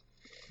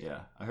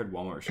 Yeah, I heard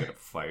Walmart should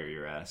fire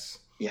your ass.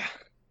 Yeah.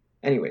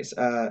 Anyways,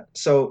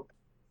 so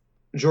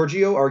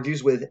Giorgio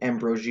argues with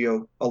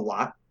Ambrogio a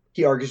lot.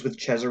 He argues with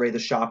Cesare, the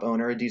shop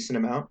owner, a decent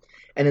amount.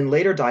 And in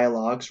later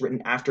dialogues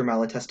written after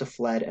Malatesta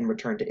fled and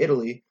returned to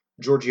Italy,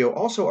 Giorgio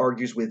also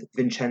argues with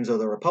Vincenzo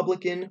the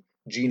Republican,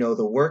 Gino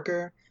the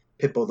worker,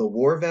 Pippo the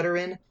war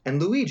veteran,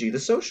 and Luigi the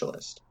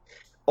socialist.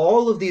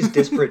 All of these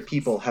disparate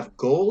people have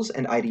goals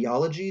and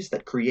ideologies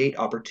that create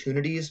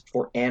opportunities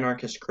for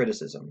anarchist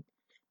criticism.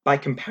 By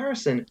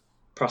comparison,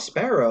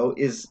 Prospero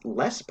is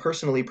less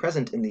personally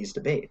present in these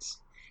debates.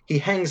 He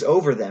hangs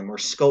over them or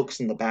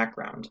skulks in the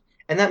background.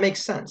 And that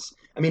makes sense.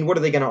 I mean, what are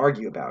they going to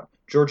argue about?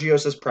 Giorgio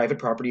says private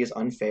property is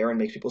unfair and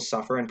makes people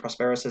suffer, and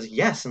Prospero says,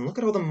 yes, and look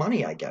at all the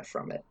money I get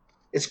from it.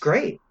 It's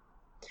great.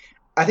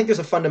 I think there's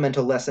a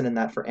fundamental lesson in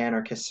that for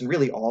anarchists and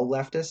really all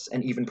leftists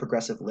and even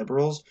progressive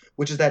liberals,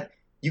 which is that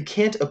you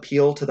can't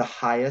appeal to the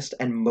highest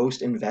and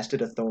most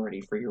invested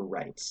authority for your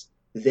rights.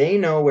 They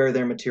know where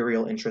their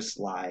material interests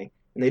lie,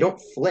 and they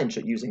don't flinch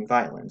at using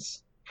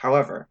violence.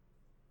 However,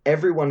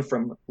 everyone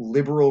from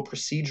liberal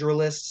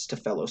proceduralists to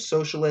fellow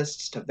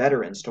socialists to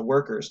veterans to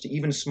workers to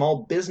even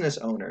small business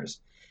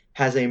owners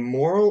has a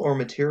moral or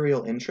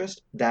material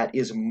interest that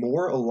is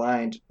more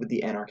aligned with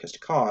the anarchist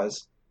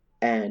cause,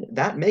 and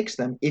that makes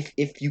them,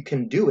 if you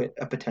can do it,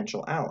 a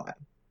potential ally.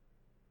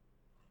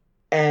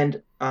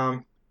 And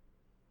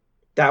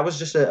that was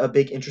just a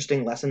big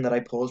interesting lesson that I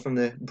pulled from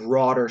the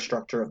broader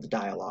structure of the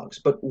dialogues.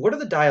 But what are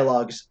the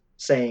dialogues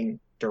saying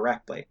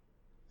directly?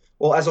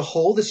 Well, as a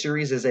whole, the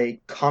series is a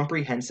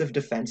comprehensive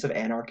defense of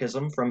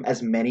anarchism from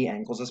as many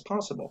angles as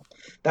possible.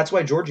 That's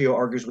why Giorgio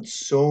argues with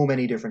so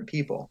many different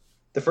people.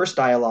 The first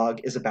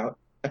dialogue is about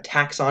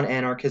attacks on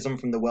anarchism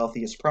from the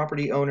wealthiest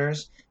property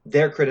owners.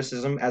 Their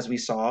criticism, as we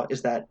saw,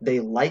 is that they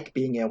like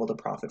being able to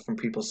profit from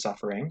people's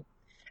suffering.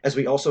 As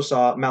we also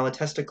saw,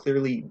 Malatesta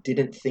clearly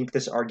didn't think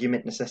this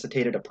argument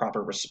necessitated a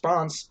proper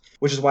response,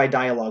 which is why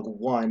Dialogue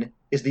 1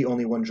 is the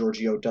only one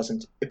Giorgio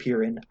doesn't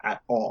appear in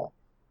at all.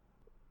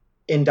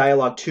 In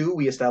Dialogue 2,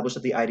 we established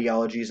that the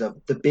ideologies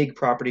of the big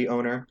property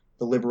owner,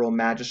 the liberal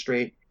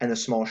magistrate, and the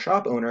small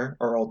shop owner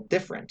are all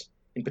different.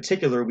 In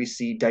particular, we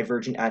see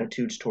divergent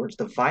attitudes towards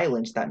the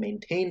violence that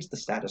maintains the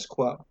status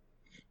quo.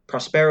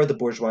 Prospero the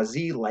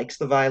bourgeoisie likes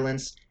the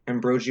violence,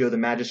 Ambrogio the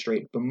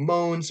magistrate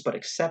bemoans but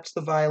accepts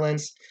the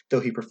violence, though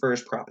he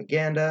prefers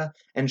propaganda,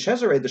 and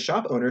Cesare the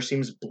shop owner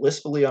seems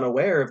blissfully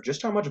unaware of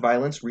just how much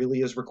violence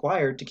really is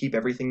required to keep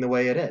everything the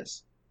way it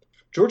is.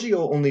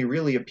 Giorgio only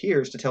really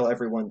appears to tell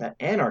everyone that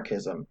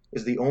anarchism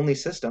is the only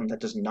system that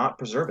does not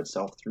preserve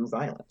itself through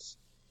violence.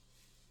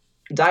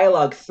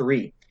 Dialogue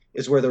 3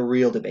 is where the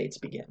real debates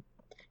begin.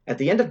 At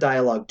the end of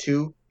Dialogue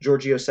 2,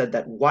 Giorgio said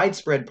that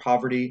widespread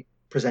poverty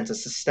presents a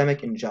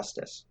systemic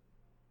injustice.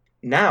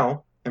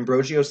 Now,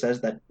 Ambrogio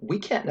says that we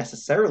can't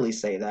necessarily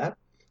say that.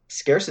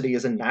 Scarcity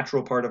is a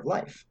natural part of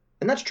life,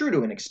 and that's true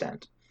to an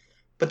extent.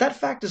 But that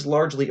fact is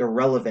largely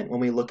irrelevant when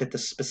we look at the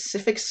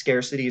specific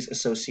scarcities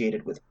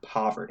associated with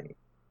poverty.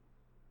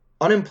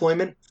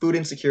 Unemployment, food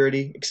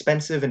insecurity,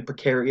 expensive and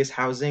precarious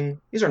housing,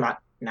 these are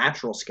not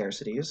natural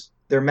scarcities.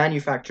 They're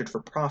manufactured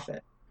for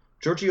profit.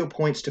 Giorgio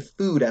points to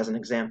food as an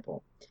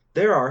example.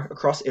 There are,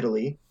 across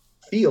Italy,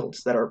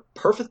 fields that are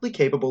perfectly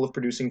capable of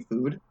producing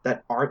food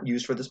that aren't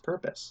used for this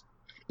purpose.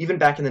 Even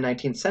back in the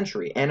 19th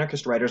century,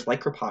 anarchist writers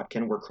like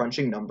Kropotkin were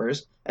crunching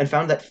numbers and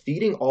found that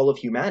feeding all of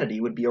humanity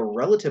would be a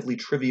relatively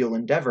trivial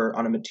endeavor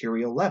on a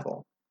material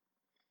level.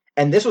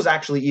 And this was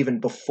actually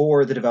even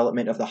before the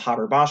development of the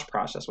Haber-Bosch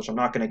process, which I'm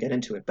not going to get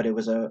into it, but it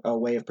was a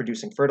way of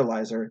producing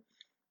fertilizer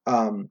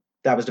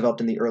that was developed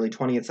in the early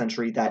 20th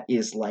century that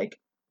is like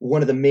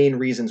one of the main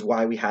reasons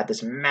why we had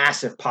this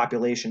massive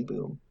population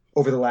boom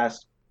over the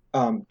last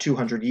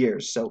 200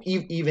 years. So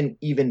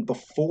even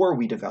before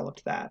we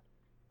developed that,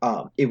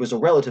 it was a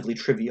relatively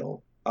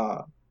trivial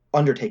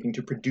undertaking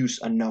to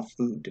produce enough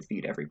food to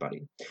feed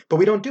everybody. But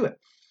we don't do it.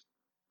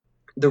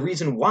 The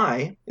reason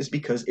why is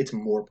because it's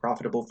more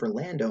profitable for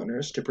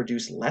landowners to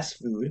produce less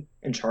food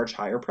and charge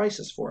higher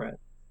prices for it.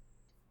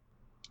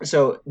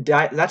 So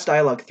that's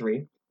Dialogue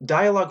 3.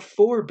 Dialogue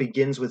 4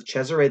 begins with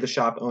Cesare the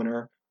shop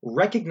owner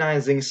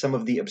recognizing some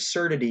of the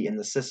absurdity in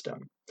the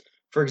system.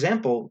 For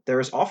example, there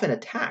is often a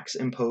tax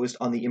imposed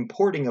on the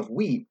importing of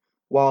wheat,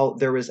 while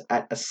there is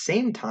at the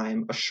same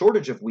time a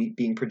shortage of wheat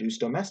being produced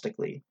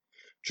domestically.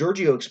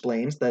 Giorgio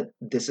explains that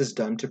this is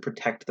done to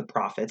protect the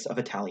profits of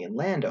Italian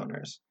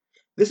landowners.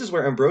 This is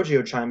where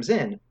Ambrogio chimes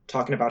in,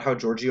 talking about how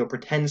Giorgio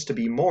pretends to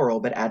be moral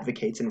but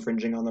advocates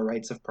infringing on the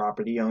rights of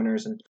property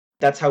owners. And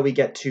that's how we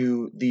get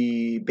to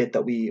the bit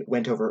that we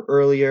went over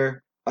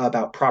earlier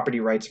about property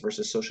rights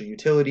versus social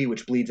utility,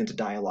 which bleeds into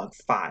Dialogue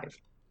 5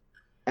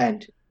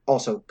 and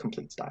also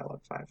completes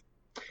Dialogue 5.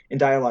 In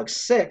Dialogue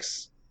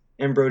 6,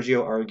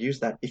 Ambrogio argues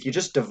that if you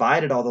just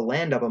divided all the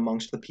land up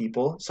amongst the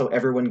people so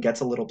everyone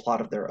gets a little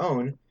plot of their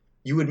own,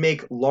 you would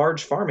make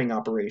large farming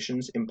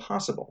operations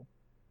impossible.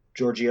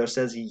 Giorgio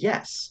says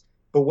yes,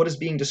 but what is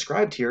being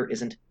described here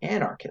isn't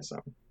anarchism.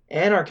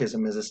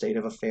 Anarchism is a state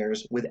of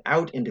affairs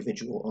without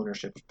individual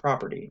ownership of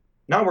property,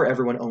 not where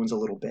everyone owns a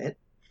little bit.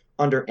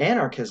 Under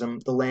anarchism,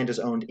 the land is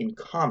owned in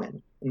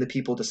common, and the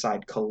people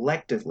decide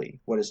collectively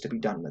what is to be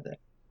done with it.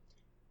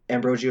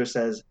 Ambrogio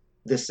says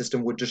this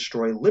system would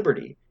destroy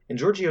liberty, and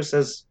Giorgio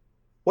says,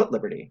 what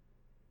liberty?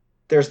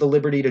 There's the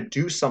liberty to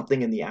do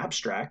something in the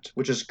abstract,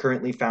 which is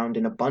currently found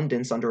in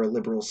abundance under a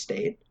liberal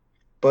state.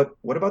 But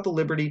what about the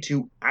liberty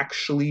to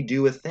actually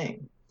do a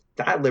thing?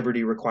 That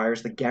liberty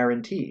requires the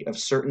guarantee of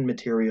certain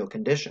material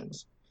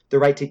conditions. The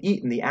right to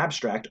eat in the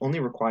abstract only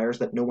requires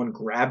that no one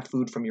grab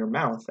food from your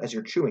mouth as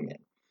you're chewing it.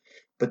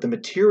 But the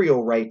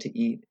material right to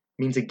eat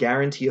means a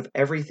guarantee of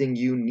everything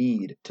you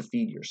need to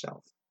feed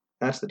yourself.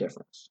 That's the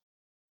difference.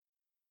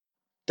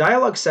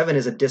 Dialogue 7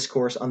 is a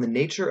discourse on the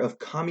nature of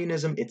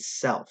communism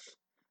itself.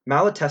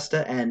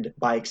 Malatesta, and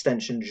by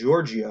extension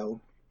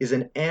Giorgio, is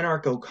an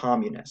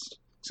anarcho-communist.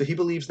 So he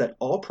believes that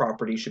all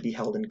property should be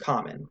held in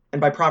common.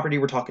 And by property,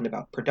 we're talking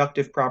about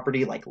productive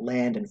property like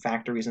land and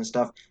factories and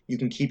stuff. You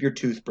can keep your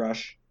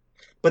toothbrush.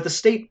 But the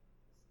state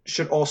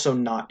should also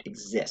not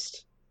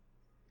exist.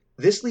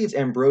 This leads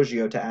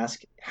Ambrogio to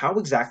ask how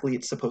exactly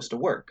it's supposed to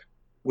work.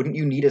 Wouldn't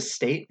you need a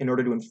state in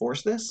order to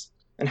enforce this?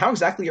 And how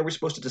exactly are we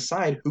supposed to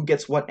decide who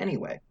gets what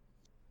anyway?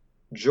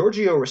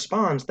 Giorgio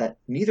responds that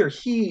neither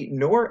he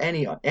nor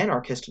any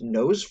anarchist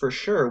knows for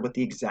sure what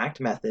the exact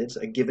methods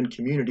a given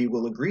community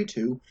will agree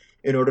to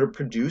in order to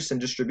produce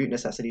and distribute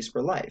necessities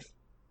for life.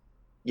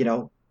 You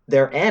know,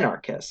 they're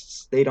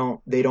anarchists. They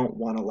don't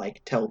want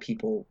to tell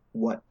people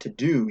what to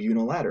do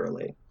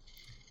unilaterally.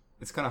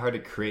 It's kind of hard to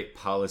create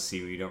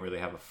policy when you don't really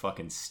have a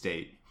fucking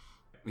state.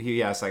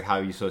 He asks how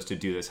are you supposed to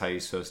do this? How are you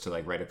supposed to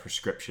write a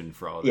prescription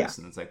for all this? Yeah.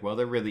 And it's well,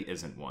 there really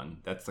isn't one.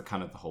 That's the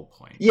kind of the whole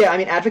point. Yeah, I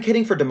mean,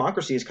 advocating for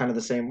democracy is kind of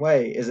the same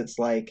way. It's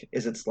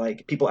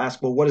like people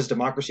ask, well, what is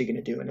democracy going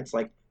to do? And it's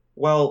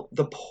well,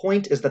 the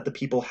point is that the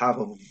people have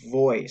a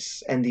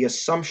voice, and the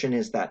assumption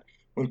is that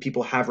when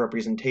people have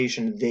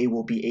representation, they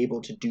will be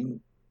able to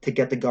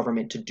get the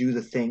government to do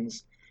the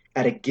things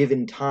at a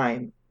given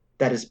time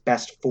that is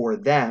best for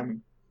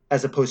them,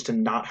 as opposed to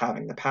not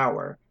having the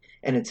power.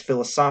 And it's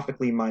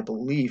philosophically my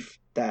belief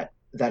that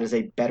that is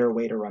a better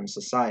way to run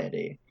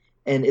society.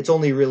 And it's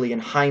only really in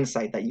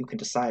hindsight that you can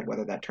decide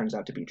whether that turns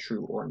out to be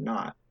true or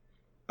not.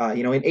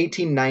 In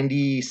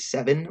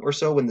 1897 or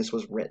so, when this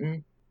was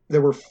written,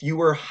 there were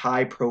fewer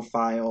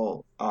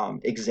high-profile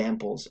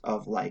examples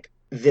of like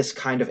this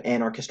kind of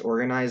anarchist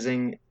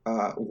organizing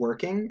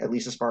working, at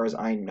least as far as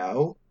I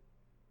know.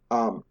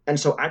 And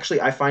so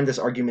actually, I find this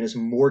argument is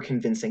more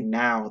convincing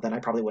now than I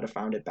probably would have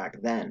found it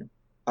back then,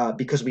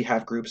 because we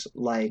have groups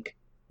like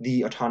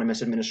the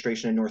Autonomous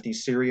Administration in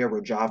Northeast Syria,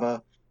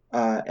 Rojava,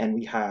 and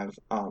we have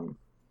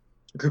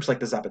groups like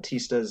the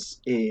Zapatistas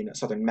in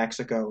southern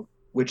Mexico,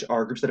 which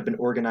are groups that have been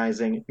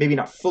organizing, maybe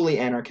not fully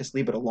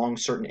anarchistly, but along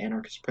certain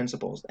anarchist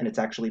principles. And it's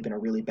actually been a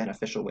really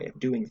beneficial way of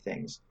doing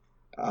things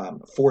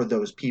for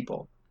those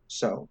people.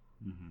 So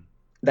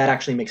that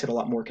actually makes it a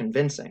lot more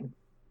convincing.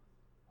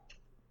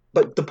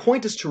 But the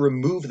point is to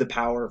remove the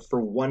power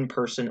for one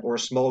person or a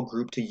small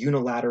group to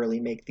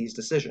unilaterally make these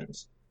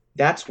decisions.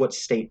 That's what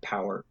state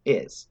power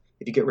is.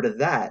 If you get rid of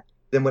that,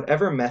 then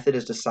whatever method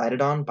is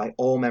decided on by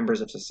all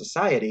members of the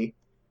society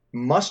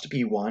must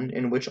be one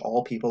in which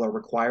all people are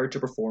required to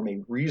perform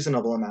a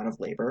reasonable amount of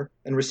labor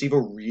and receive a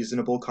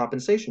reasonable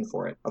compensation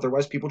for it.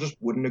 Otherwise, people just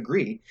wouldn't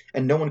agree,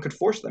 and no one could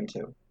force them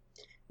to.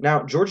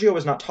 Now, Giorgio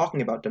is not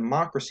talking about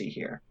democracy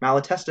here.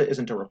 Malatesta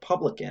isn't a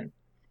Republican.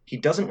 He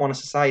doesn't want a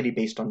society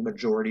based on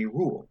majority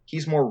rule.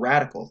 He's more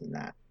radical than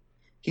that.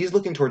 He's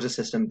looking towards a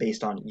system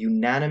based on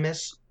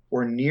unanimous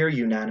or near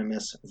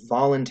unanimous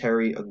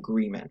voluntary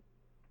agreement.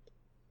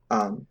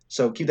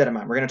 So keep that in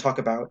mind. We're going to talk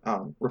about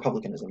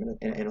republicanism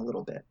in a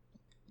little bit.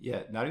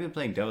 Yeah, not even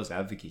playing devil's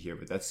advocate here,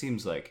 but that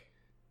seems like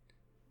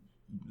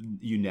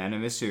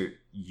unanimous or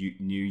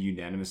near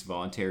unanimous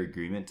voluntary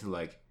agreement to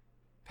like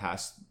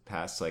pass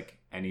like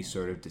any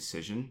sort of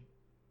decision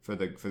for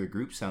the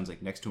group sounds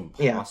like next to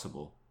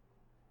impossible.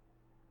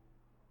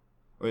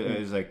 Yeah. Or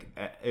is like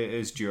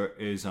is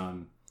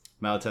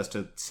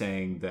Malatesta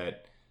saying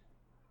that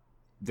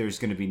there's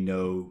going to be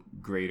no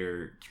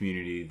greater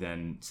community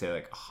than say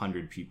like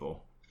 100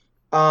 people?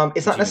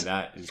 It's not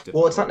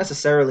it's not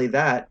necessarily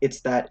that. It's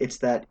that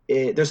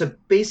there's a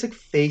basic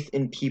faith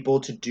in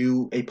people to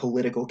do a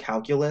political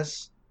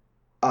calculus,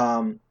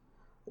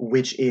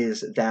 which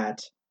is that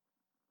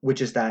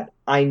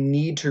I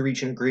need to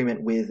reach an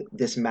agreement with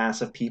this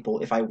mass of people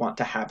if I want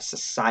to have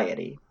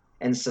society.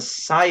 And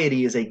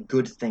society is a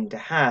good thing to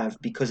have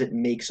because it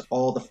makes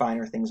all the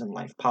finer things in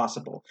life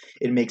possible.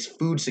 It makes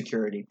food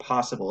security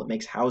possible. It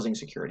makes housing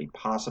security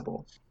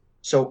possible.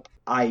 So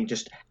I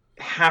just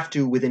have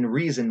to, within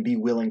reason, be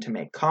willing to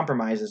make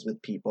compromises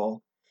with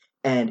people.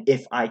 And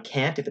if I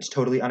can't, if it's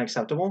totally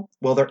unacceptable,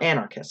 well, they're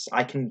anarchists.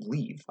 I can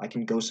leave. I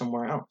can go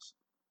somewhere else.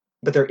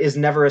 But there is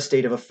never a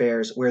state of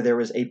affairs where there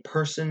is a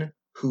person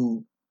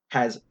who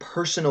has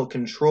personal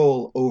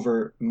control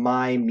over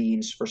my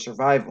means for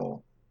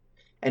survival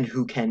and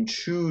who can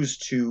choose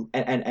to,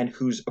 and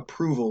whose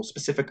approval,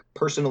 specific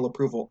personal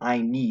approval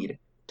I need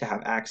to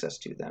have access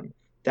to them.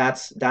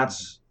 That's not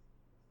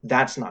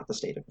the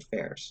state of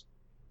affairs.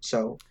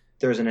 So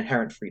there's an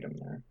inherent freedom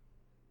there.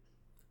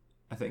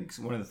 I think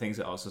one of the things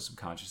that also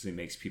subconsciously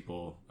makes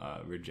people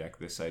reject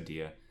this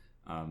idea,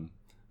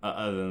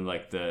 other than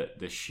like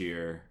the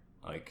sheer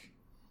like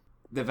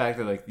the fact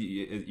that like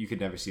you could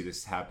never see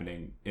this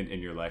happening in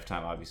your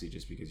lifetime, obviously,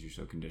 just because you're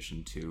so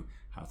conditioned to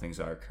how things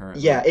are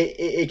currently. Yeah,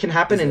 it can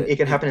happen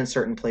happen in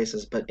certain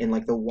places, but in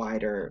like the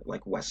wider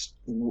like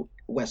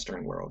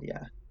Western world,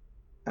 yeah,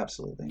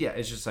 absolutely. Yeah,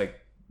 it's just like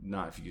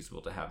not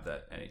feasible to have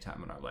that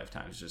anytime in our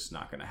lifetime. It's just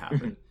not going to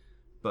happen.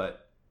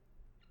 But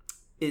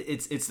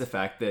it's the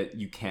fact that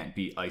you can't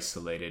be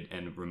isolated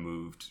and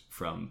removed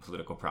from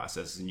political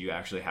processes, and you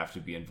actually have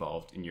to be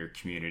involved in your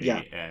community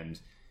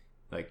and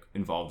like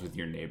involved with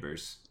your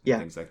neighbors and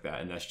things like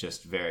that. And that's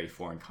just very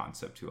foreign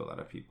concept to a lot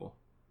of people.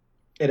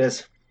 It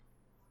is.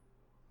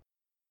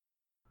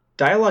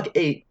 Dialogue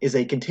 8 is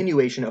a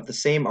continuation of the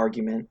same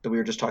argument that we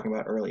were just talking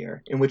about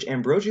earlier, in which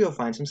Ambrogio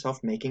finds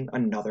himself making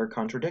another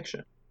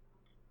contradiction.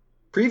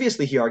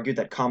 Previously, he argued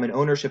that common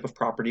ownership of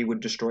property would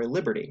destroy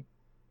liberty,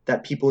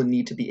 that people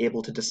need to be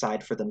able to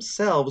decide for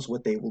themselves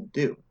what they will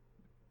do.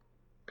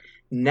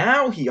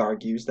 Now he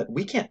argues that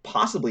we can't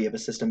possibly have a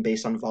system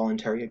based on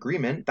voluntary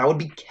agreement. That would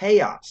be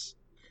chaos.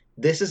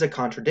 This is a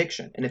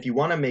contradiction, and if you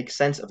want to make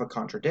sense of a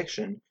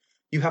contradiction,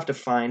 you have to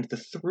find the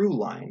through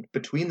line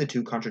between the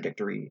two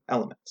contradictory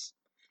elements.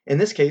 In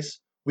this case,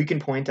 we can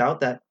point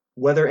out that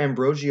whether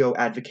Ambrogio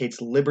advocates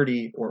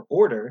liberty or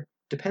order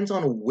depends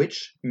on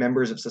which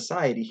members of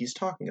society he's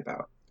talking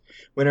about.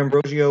 When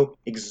Ambrogio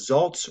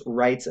exalts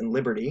rights and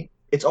liberty,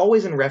 it's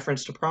always in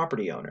reference to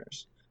property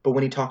owners. But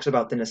when he talks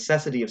about the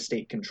necessity of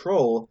state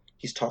control,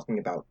 he's talking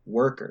about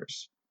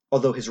workers.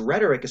 Although his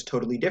rhetoric is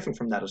totally different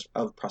from that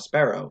of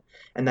Prospero,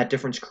 and that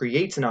difference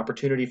creates an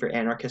opportunity for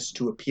anarchists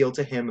to appeal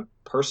to him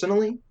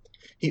personally,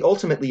 he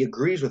ultimately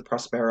agrees with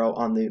Prospero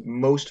on the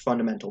most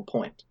fundamental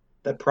point.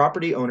 that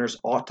property owners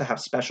ought to have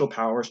special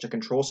powers to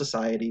control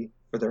society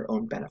for their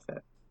own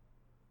benefit.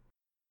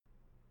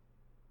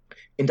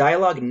 In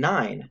Dialogue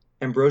 9,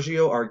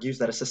 Ambrosio argues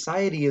that a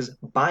society is,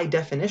 by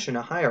definition,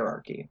 a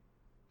hierarchy.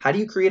 How do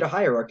you create a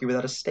hierarchy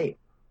without a state?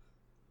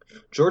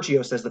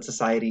 Giorgio says that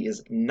society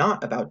is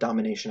not about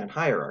domination and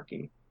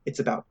hierarchy. It's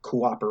about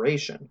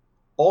cooperation.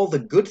 All the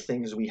good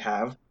things we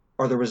have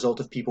are the result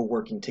of people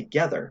working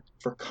together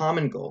for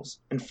common goals.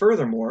 And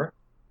furthermore,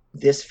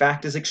 this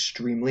fact is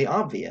extremely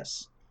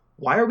obvious.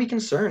 Why are we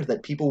concerned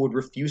that people would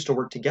refuse to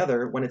work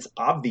together when it's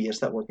obvious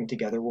that working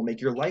together will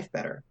make your life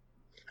better?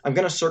 I'm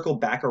going to circle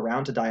back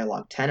around to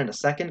Dialogue 10 in a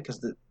second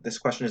because this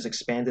question is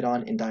expanded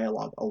on in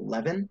Dialogue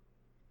 11.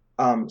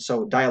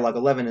 So Dialogue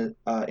 11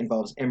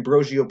 involves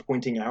Ambrosio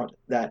pointing out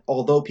that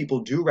although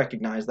people do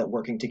recognize that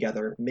working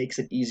together makes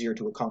it easier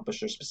to accomplish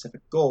their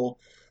specific goal,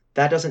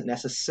 that doesn't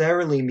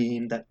necessarily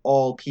mean that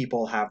all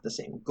people have the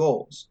same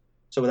goals.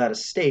 So without a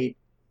state,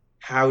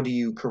 how do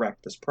you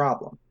correct this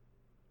problem?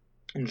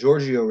 And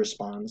Giorgio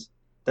responds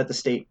that the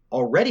state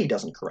already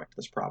doesn't correct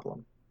this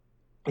problem.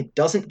 It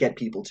doesn't get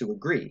people to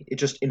agree. It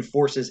just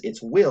enforces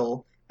its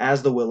will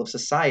as the will of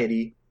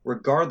society,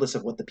 regardless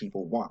of what the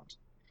people want.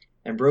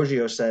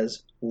 Ambrosio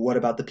says, what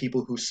about the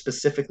people who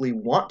specifically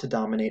want to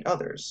dominate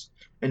others?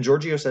 And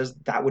Giorgio says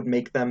that would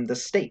make them the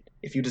state.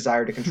 If you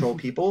desire to control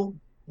people,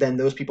 then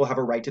those people have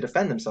a right to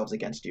defend themselves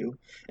against you.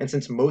 And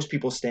since most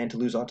people stand to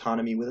lose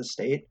autonomy with a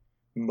state,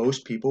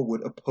 most people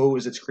would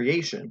oppose its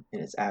creation in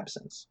its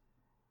absence.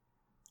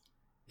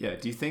 Yeah,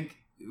 do you think,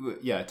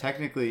 yeah,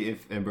 technically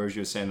if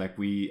Ambrosio is saying like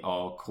we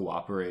all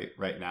cooperate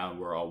right now,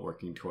 we're all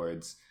working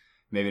towards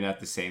maybe not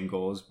the same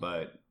goals,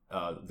 but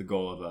the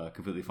goal of a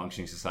completely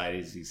functioning society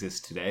as it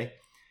exists today.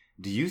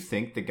 Do you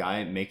think the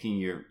guy making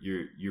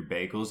your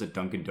bagels at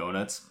Dunkin'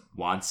 Donuts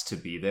wants to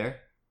be there?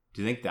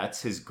 Do you think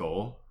that's his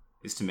goal?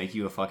 Is to make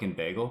you a fucking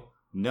bagel?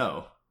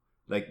 No,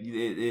 like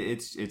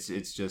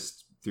it's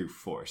just through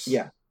force.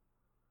 Yeah,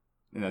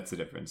 and that's the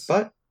difference.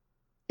 But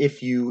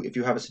if you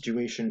have a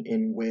situation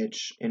in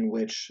which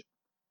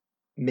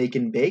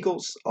making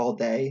bagels all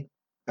day,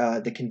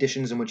 the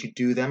conditions in which you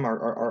do them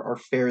are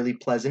fairly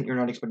pleasant. You're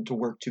not expected to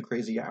work too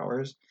crazy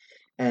hours,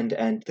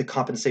 and the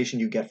compensation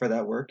you get for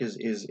that work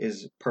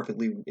is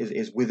perfectly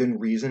is within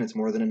reason. It's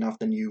more than enough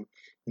than you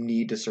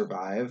need to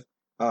survive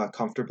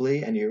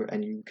comfortably, and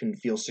you can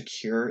feel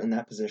secure in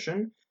that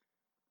position.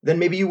 Then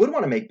maybe you would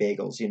want to make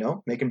bagels.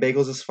 Making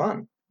bagels is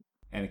fun.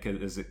 And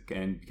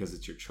because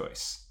it's your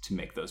choice to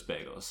make those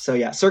bagels. So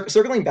yeah,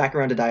 circling back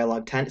around to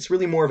Dialogue 10, it's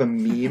really more of a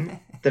meme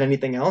than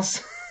anything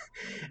else.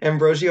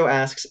 Ambrosio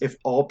asks if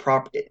all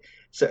property.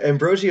 So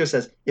Ambrosio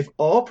says, if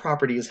all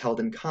property is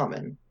held in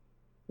common,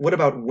 what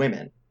about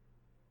women?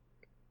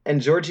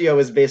 And Giorgio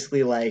is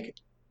basically like,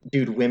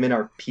 dude, women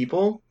are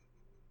people.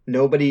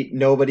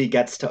 Nobody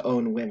gets to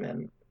own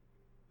women.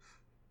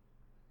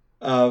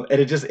 And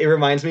it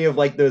reminds me of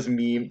like those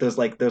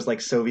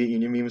Soviet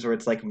Union memes where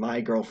it's like,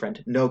 my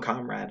girlfriend, no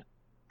comrade,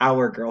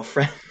 our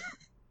girlfriend.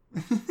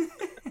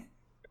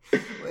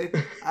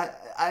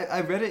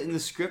 I read it in the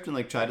script and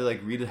like tried to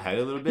like read ahead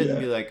a little bit and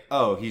be like,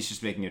 oh, he's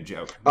just making a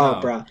joke. No. Oh,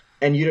 bruh,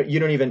 and you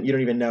don't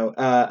even know.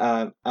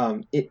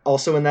 It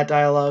also in that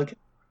dialogue,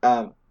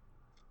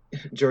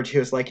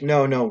 Giorgio's like,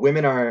 no,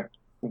 women are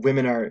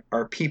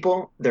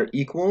people. They're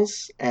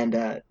equals,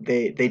 and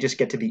they just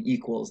get to be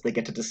equals. They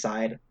get to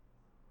decide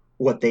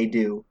what they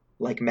do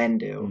like men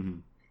do. Mm-hmm.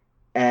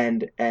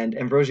 And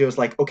Ambrosio's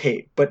like,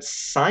 okay, but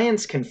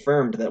science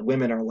confirmed that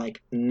women are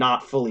like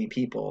not fully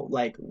people.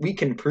 Like, we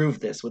can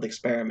prove this with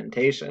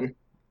experimentation.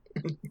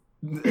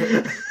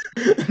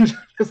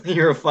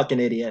 You're a fucking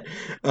idiot.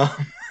 I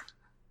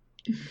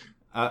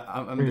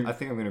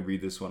think I'm gonna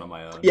read this one on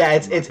my own. Yeah,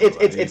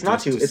 it's not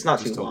too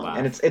long,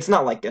 and it's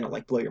not like gonna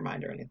like blow your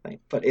mind or anything,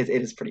 but it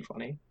is pretty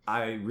funny.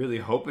 I really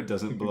hope it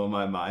doesn't blow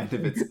my mind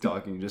if it's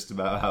talking just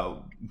about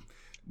how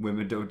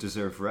women don't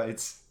deserve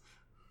rights.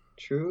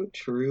 True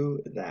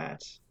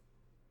that.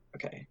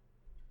 Okay.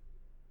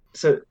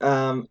 So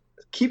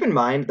keep in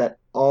mind that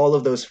all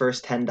of those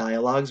first 10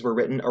 dialogues were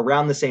written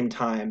around the same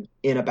time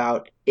in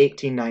about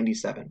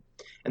 1897.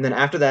 And then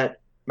after that,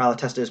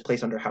 Malatesta is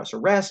placed under house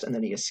arrest, and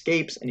then he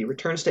escapes, and he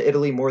returns to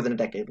Italy more than a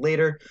decade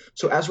later.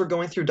 So as we're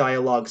going through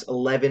dialogues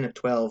 11,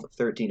 12,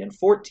 13, and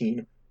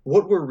 14,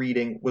 what we're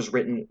reading was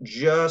written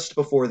just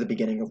before the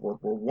beginning of World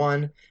War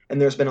I,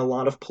 and there's been a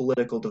lot of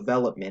political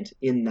development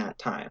in that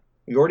time.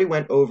 We already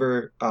went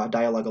over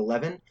Dialogue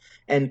 11,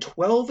 and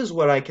 12 is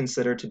what I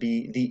consider to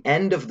be the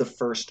end of the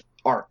first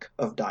arc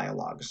of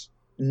dialogues,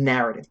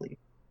 narratively.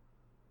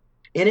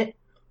 In it,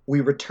 we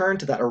return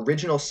to that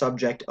original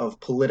subject of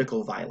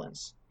political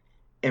violence.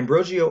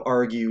 Ambrosio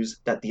argues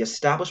that the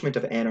establishment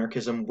of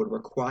anarchism would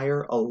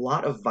require a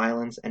lot of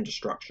violence and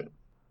destruction.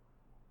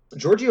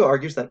 Giorgio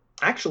argues that,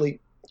 actually,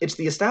 it's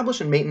the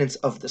establishment and maintenance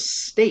of the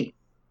state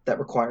that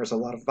requires a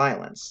lot of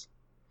violence.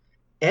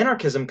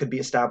 Anarchism could be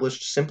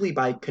established simply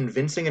by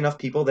convincing enough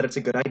people that it's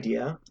a good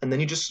idea, and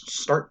then you just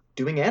start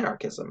doing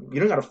anarchism. You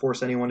don't got to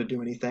force anyone to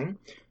do anything.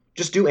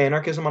 Just do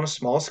anarchism on a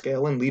small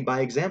scale and lead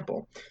by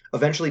example.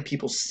 Eventually,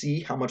 people see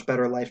how much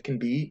better life can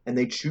be and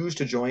they choose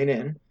to join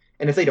in.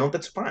 And if they don't,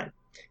 that's fine.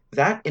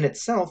 That in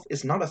itself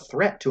is not a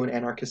threat to an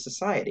anarchist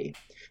society.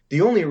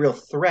 The only real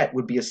threat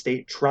would be a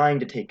state trying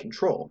to take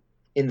control.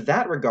 In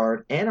that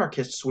regard,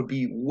 anarchists would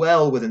be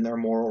well within their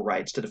moral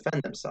rights to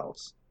defend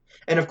themselves.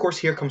 And of course,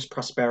 here comes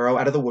Prospero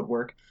out of the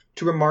woodwork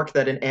to remark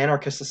that an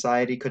anarchist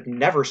society could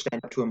never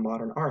stand up to a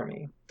modern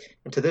army.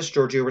 And to this,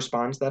 Giorgio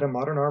responds that a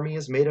modern army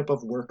is made up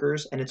of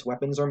workers and its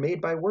weapons are made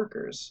by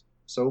workers.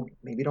 So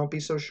maybe don't be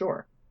so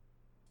sure.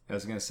 I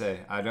was gonna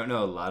say I don't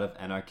know a lot of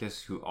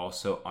anarchists who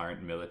also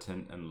aren't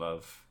militant and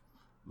love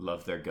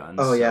their guns.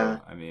 Oh yeah.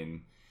 So I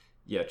mean,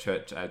 yeah,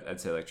 I'd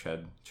say like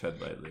tread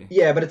lightly.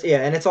 Yeah, but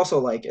and it's also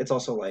like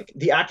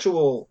the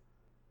actual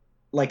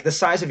like the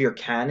size of your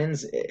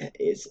cannons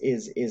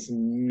is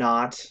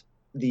not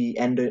the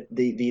end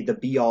the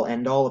be all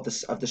end all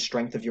of the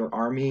strength of your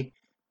army.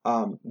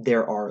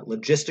 There are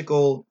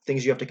logistical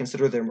things you have to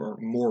consider. There are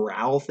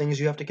morale things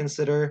you have to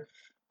consider.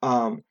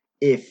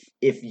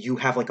 If you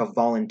have like a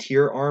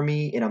volunteer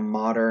army in a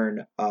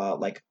modern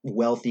like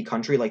wealthy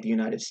country like the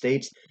United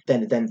States,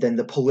 then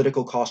the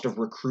political cost of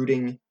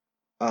recruiting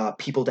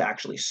people to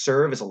actually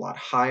serve is a lot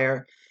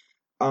higher.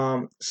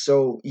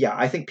 So yeah,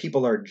 I think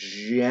people are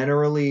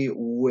generally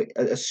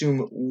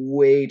assume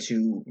way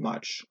too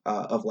much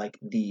of like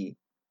the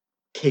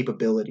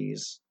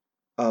capabilities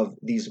of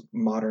these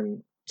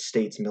modern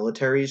states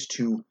militaries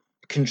to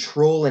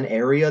control an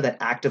area that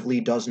actively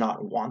does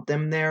not want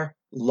them there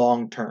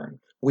long term.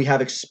 We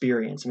have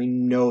experience. We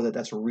know that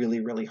that's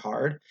really, really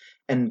hard.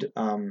 And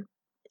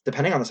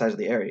depending on the size of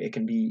the area, it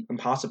can be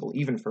impossible,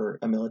 even for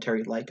a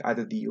military like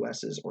either the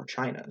US's or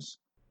China's.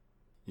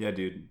 Yeah,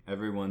 dude.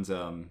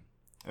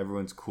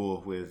 Everyone's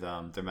cool with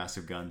their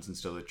massive guns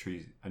until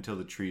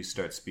the trees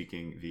start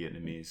speaking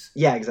Vietnamese.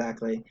 Yeah,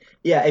 exactly.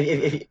 Yeah,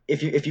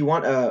 if you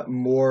want a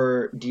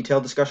more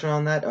detailed discussion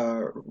on that,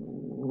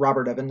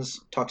 Robert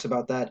Evans talks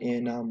about that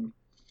in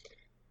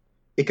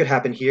It Could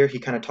Happen Here. He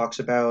kind of talks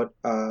about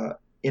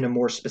in a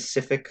more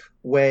specific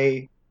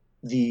way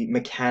the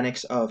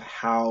mechanics of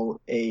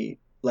how a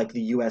like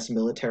the U.S.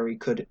 military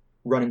could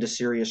run into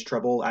serious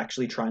trouble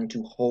actually trying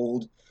to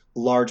hold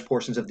large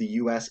portions of the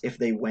U.S. if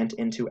they went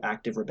into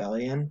active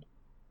rebellion.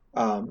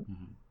 Um,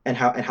 Mm-hmm. and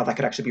how that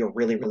could actually be a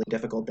really really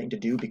difficult thing to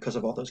do because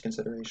of all those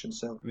considerations.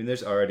 So I mean,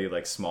 there's already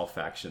like small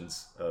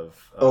factions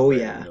of oh right-wing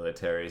yeah,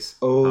 militaries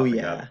oh popping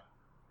yeah, up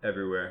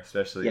everywhere,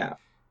 especially yeah,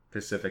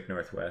 Pacific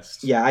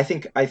Northwest. yeah. I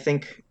think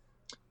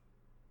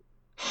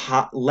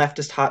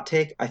leftist hot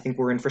take. I think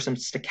we're in for some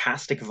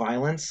stochastic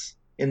violence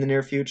in the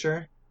near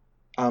future.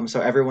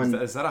 So everyone,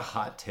 Is that a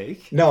hot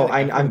take? I no, feel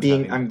like everyone's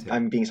having that take.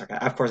 I'm being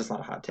sarcastic. Of course, it's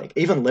not a hot take.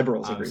 Even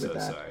liberals I'm agree with so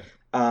that. sorry.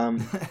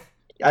 Um,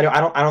 I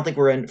don't think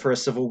we're in for a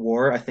civil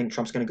war. I think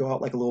Trump's going to go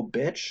out like a little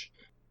bitch,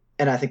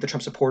 and I think the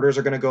Trump supporters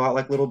are going to go out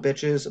like little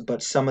bitches.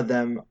 But some of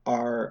them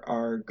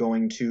are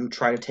going to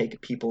try to take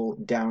people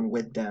down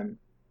with them.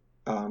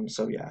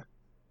 So yeah,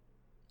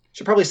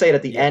 should probably say it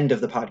at the Yeah. end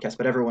of the podcast.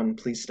 But everyone,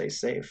 please stay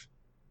safe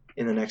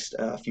in the next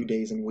few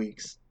days and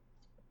weeks.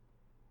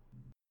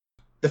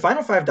 The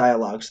final five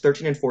dialogues,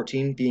 13 and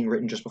 14 being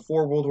written just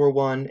before World War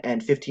I,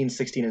 and 15,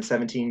 16, and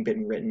 17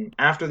 being written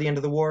after the end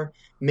of the war,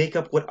 make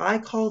up what I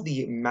call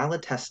the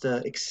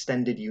Malatesta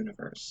Extended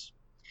Universe.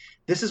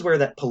 This is where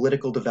that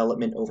political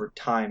development over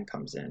time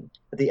comes in.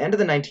 At the end of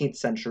the 19th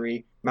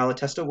century,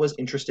 Malatesta was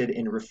interested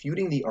in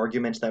refuting the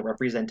arguments that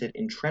represented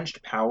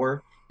entrenched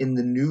power in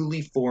the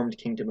newly formed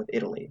Kingdom of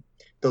Italy,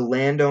 the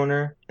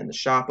landowner and the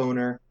shop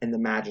owner and the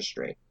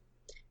magistrate.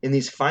 In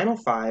these final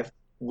five,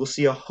 we'll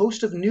see a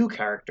host of new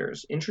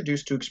characters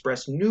introduced to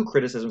express new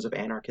criticisms of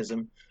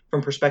anarchism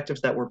from perspectives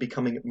that were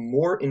becoming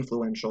more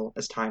influential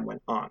as time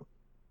went on.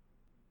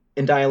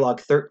 In Dialogue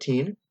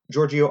 13,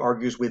 Giorgio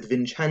argues with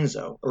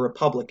Vincenzo, a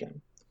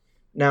Republican.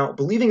 Now,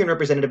 believing in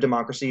representative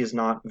democracy is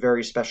not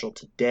very special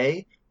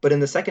today, but in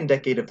the second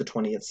decade of the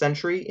 20th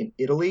century, in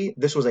Italy,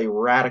 this was a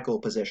radical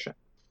position.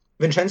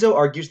 Vincenzo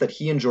argues that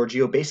he and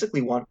Giorgio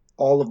basically want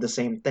all of the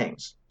same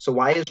things, so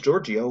why is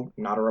Giorgio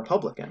not a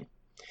Republican?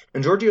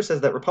 And Giorgio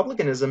says that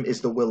republicanism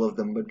is the will of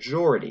the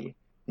majority,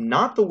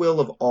 not the will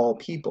of all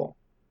people.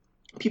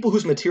 People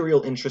whose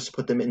material interests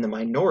put them in the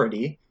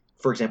minority,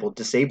 for example,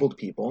 disabled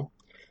people,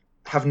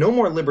 have no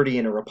more liberty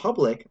in a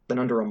republic than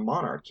under a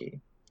monarchy,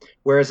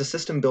 whereas a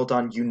system built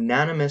on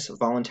unanimous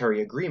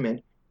voluntary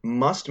agreement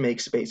must make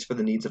space for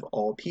the needs of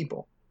all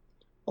people.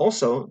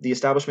 Also, the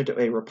establishment of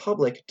a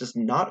republic does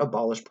not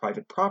abolish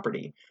private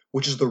property,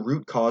 which is the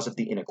root cause of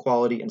the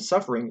inequality and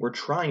suffering we're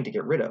trying to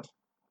get rid of.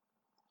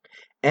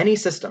 Any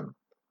system,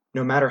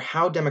 no matter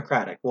how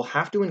democratic, will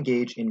have to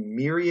engage in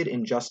myriad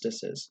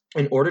injustices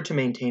in order to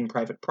maintain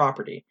private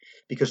property,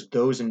 because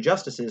those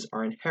injustices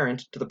are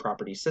inherent to the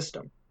property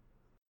system.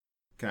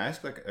 Can I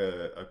ask like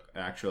an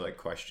actual like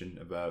question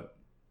about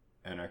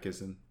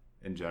anarchism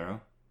in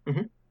general?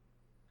 Mm-hmm.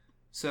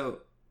 So,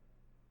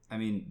 I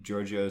mean,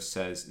 Giorgio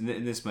says, and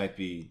this might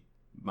be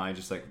my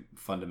just like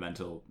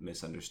fundamental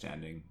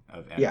misunderstanding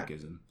of Yeah.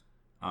 anarchism.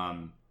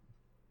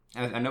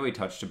 I know we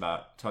touched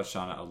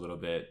on it a little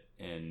bit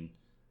in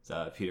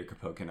the Peter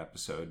Kropotkin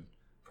episode,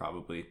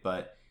 probably.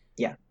 But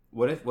Yeah.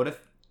 what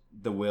if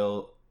the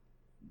will,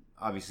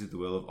 obviously the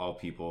will of all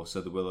people,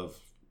 so the will of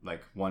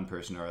like one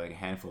person or like a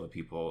handful of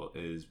people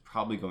is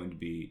probably going to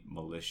be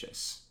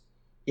malicious.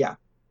 Yeah.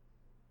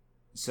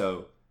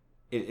 So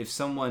if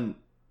someone,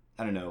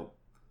 I don't know,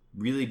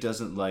 really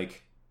doesn't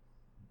like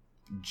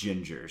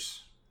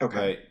gingers, Okay.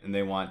 right? And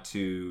they want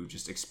to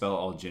just expel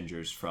all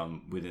gingers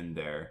from within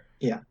their,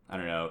 Yeah. I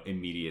don't know,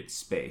 immediate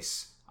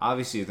space.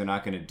 Obviously, if they're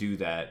not going to do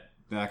that,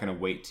 they're not going to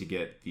wait to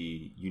get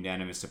the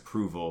unanimous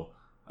approval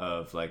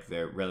of like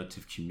their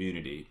relative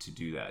community to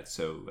do that.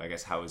 So I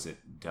guess how is it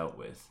dealt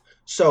with?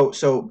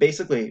 So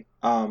basically,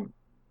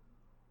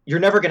 you're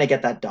never going to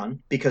get that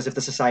done because if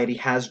the society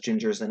has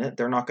gingers in it,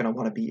 they're not going to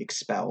want to be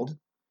expelled.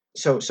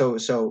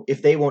 So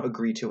if they won't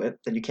agree to it,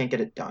 then you can't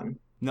get it done.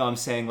 No, I'm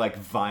saying like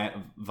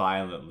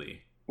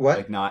violently, What?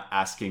 like not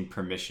asking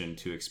permission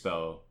to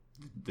expel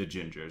the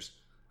gingers.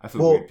 I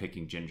feel Well, weird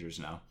picking gingers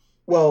now.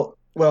 well,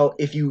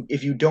 if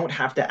you don't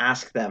have to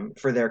ask them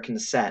for their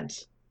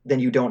consent, then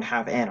you don't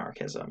have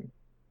anarchism.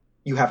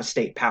 You have a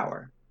state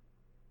power.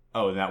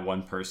 Oh, and that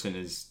one person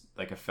is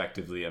like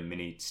effectively a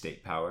mini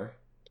state power.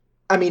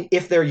 I mean,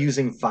 if they're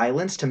using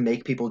violence to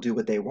make people do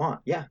what they want,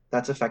 yeah,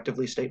 that's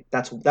effectively state.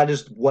 That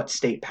is what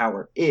state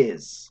power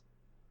is.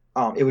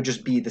 It would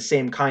just be the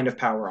same kind of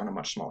power on a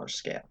much smaller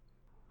scale.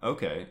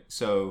 Okay,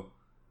 so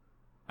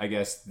I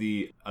guess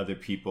the other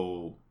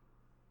people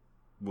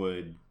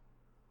would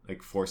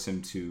like force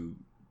him to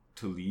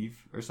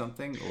leave or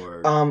something,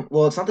 or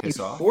Well, it's not that you piss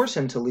off. force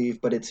him to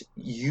leave, but it's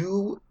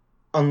you,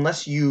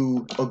 unless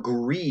you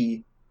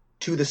agree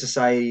to the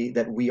society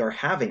that we are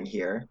having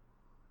here,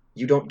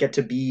 you don't get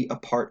to be a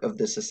part of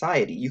this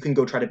society. You can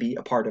go try to be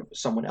a part of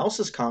someone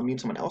else's commune,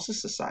 someone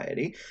else's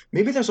society.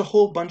 Maybe there's a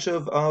whole bunch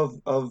of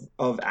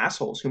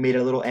assholes who made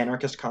a little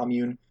anarchist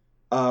commune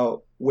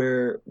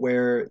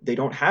where they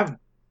don't have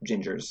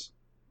gingers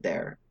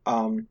there.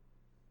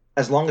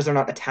 As long as they're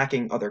not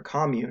attacking other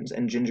communes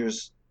and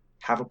gingers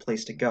have a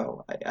place to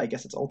go, I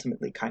guess it's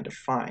ultimately kind of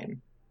fine.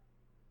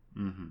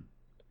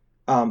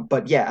 Mm-hmm.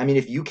 But yeah, I mean,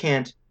 if you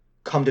can't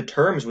come to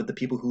terms with the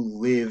people who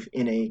live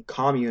in a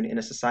commune, in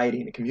a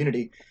society, in a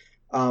community,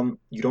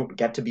 you don't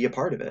get to be a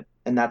part of it.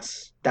 And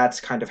that's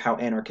kind of how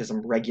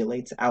anarchism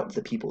regulates out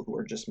the people who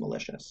are just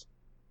malicious.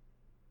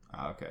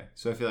 Okay,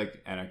 so I feel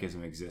like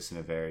anarchism exists in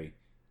a very,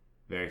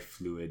 very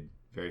fluid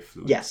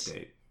Yes,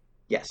 state.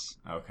 yes,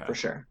 Okay. for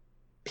sure.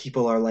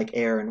 People are like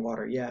air and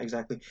water. Yeah,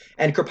 exactly.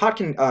 And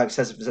Kropotkin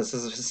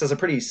says a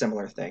pretty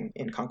similar thing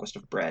in Conquest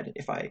of Bread,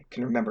 if I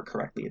can remember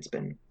correctly. It's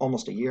been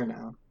almost a year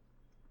now.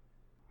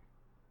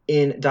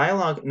 In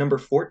dialogue number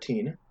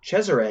 14,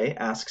 Cesare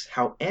asks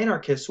how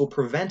anarchists will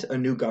prevent a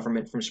new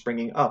government from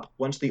springing up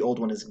once the old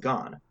one is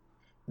gone.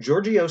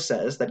 Giorgio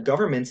says that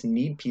governments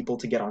need people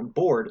to get on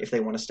board if they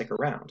want to stick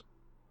around.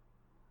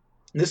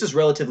 This is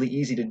relatively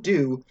easy to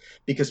do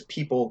because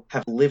people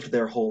have lived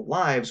their whole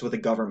lives with a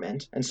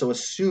government and so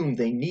assume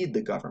they need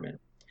the government.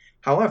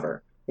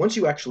 However, once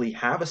you actually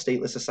have a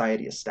stateless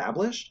society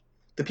established,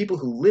 the people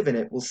who live in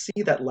it will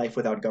see that life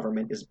without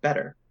government is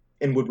better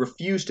and would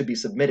refuse to be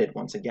submitted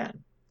once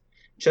again.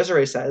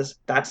 Cesare says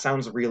that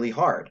sounds really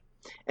hard,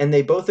 and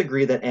they both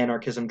agree that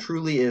anarchism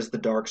truly is the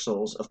dark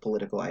souls of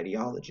political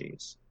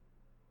ideologies.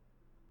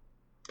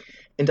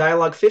 In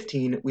Dialogue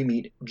 15, we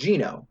meet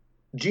Gino.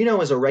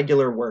 Gino is a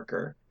regular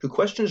worker who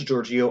questions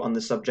Giorgio on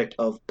the subject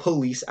of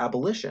police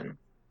abolition.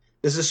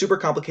 This is a super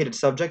complicated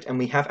subject, and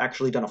we have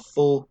actually done a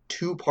full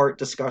two-part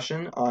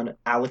discussion on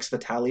Alex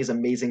Vitale's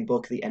amazing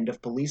book, The End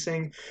of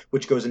Policing,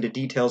 which goes into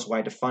details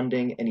why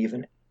defunding and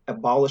even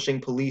abolishing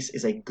police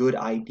is a good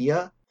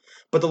idea.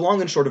 But the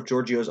long and short of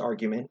Giorgio's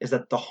argument is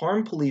that the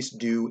harm police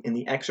do in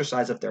the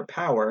exercise of their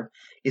power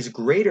is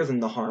greater than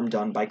the harm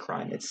done by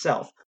crime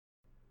itself.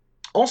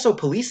 Also,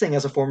 policing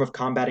as a form of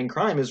combating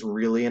crime is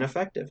really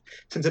ineffective,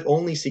 since it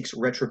only seeks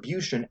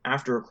retribution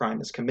after a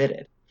crime is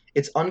committed.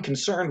 It's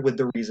unconcerned with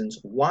the reasons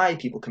why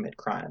people commit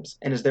crimes,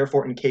 and is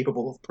therefore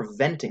incapable of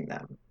preventing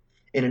them.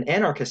 In an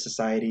anarchist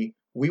society,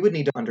 we would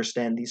need to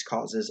understand these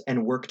causes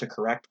and work to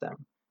correct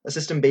them. A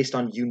system based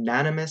on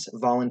unanimous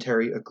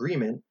voluntary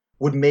agreement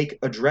would make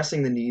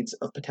addressing the needs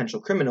of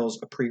potential criminals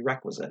a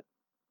prerequisite.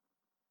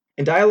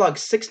 In Dialogue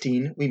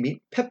 16, we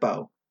meet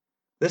Pippo.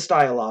 This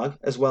dialogue,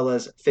 as well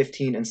as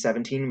 15 and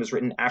 17, was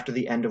written after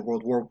the end of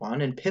World War I,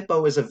 and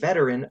Pippo is a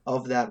veteran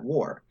of that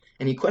war,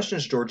 and he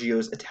questions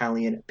Giorgio's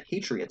Italian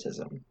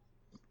patriotism.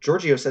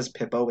 Giorgio says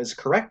Pippo is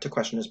correct to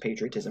question his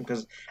patriotism,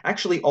 because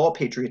actually all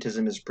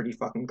patriotism is pretty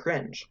fucking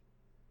cringe.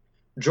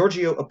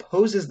 Giorgio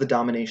opposes the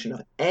domination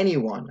of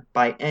anyone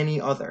by any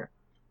other.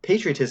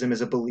 Patriotism is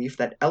a belief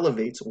that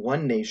elevates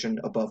one nation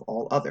above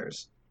all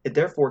others. It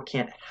therefore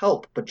can't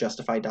help but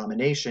justify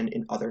domination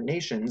in other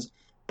nations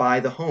by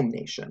the home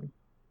nation.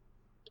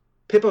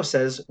 Pippo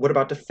says, what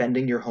about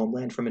defending your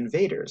homeland from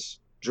invaders?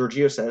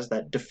 Giorgio says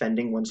that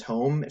defending one's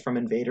home from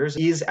invaders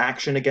is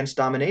action against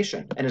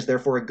domination, and is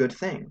therefore a good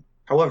thing.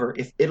 However,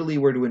 if Italy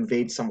were to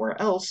invade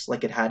somewhere else,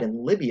 like it had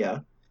in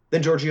Libya,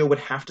 then Giorgio would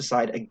have to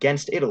side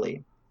against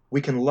Italy.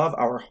 We can love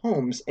our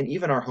homes and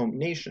even our home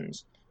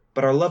nations,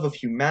 but our love of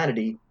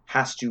humanity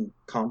has to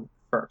come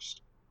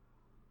first.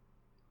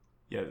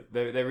 Yeah,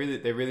 that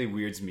really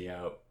weirds me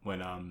out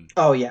when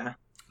Oh yeah,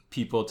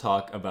 people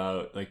talk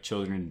about like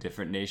children in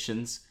different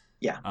nations.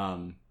 yeah,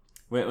 Um,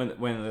 when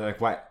they're like,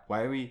 why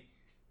are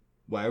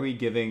we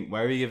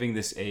giving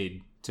this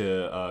aid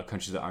to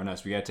countries that aren't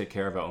us? We gotta take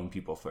care of our own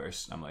people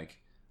first. I'm like,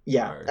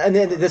 yeah. our And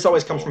then our this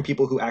always comes from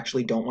people. people who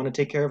actually don't want to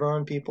take care of our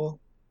own people.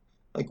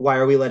 Like, why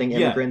are we letting Yeah,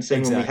 immigrants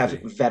in when we have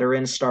exactly.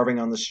 veterans starving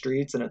on the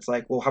streets? And it's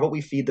like, well, how about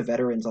we feed the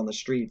veterans on the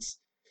streets?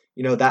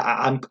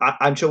 That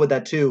I'm chill with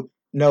that too.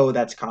 No,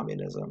 that's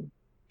communism.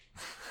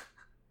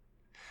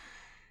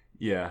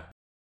 Yeah.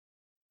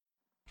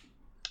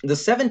 The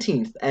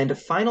 17th and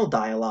final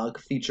dialogue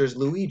features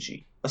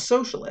Luigi, a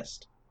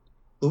socialist.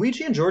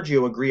 Luigi and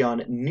Giorgio agree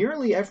on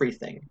nearly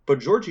everything, but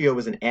Giorgio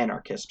is an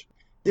anarchist.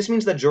 This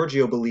means that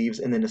Giorgio believes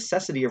in the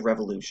necessity of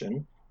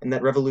revolution, and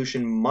that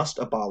revolution must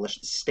abolish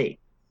the state.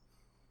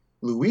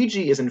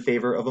 Luigi is in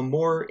favor of a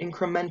more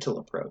incremental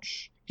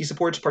approach. He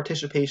supports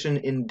participation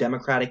in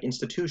democratic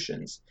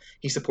institutions.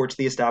 He supports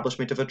the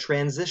establishment of a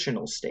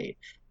transitional state,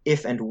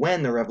 if and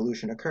when the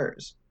revolution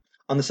occurs.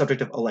 On the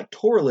subject of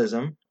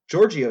electoralism,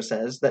 Giorgio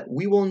says that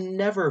we will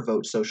never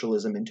vote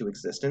socialism into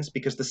existence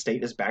because the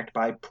state is backed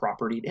by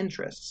propertied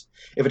interests.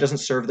 If it doesn't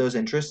serve those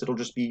interests, it'll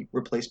just be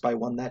replaced by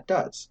one that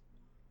does.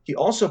 He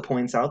also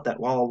points out that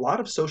while a lot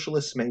of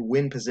socialists may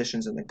win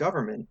positions in the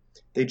government,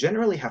 they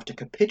generally have to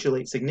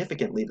capitulate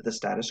significantly to the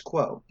status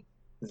quo.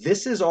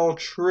 This is all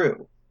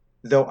true,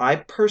 though I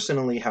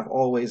personally have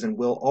always and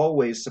will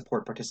always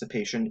support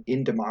participation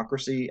in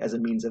democracy as a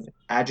means of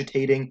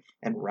agitating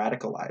and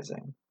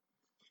radicalizing.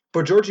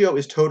 But Giorgio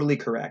is totally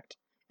correct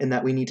in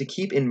that we need to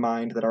keep in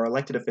mind that our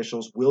elected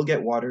officials will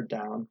get watered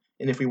down,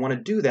 and if we want to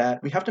do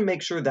that, we have to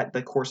make sure that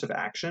the course of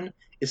action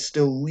is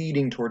still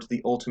leading towards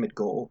the ultimate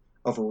goal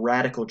of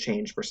radical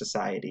change for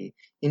society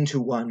into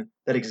one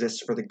that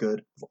exists for the good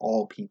of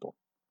all people.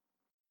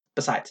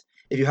 Besides,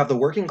 if you have the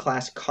working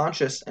class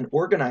conscious and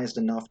organized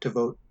enough to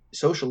vote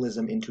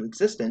socialism into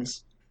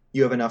existence,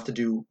 you have enough to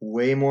do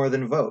way more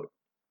than vote.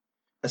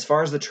 As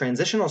far as the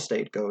transitional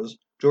state goes,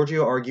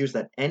 Giorgio argues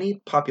that any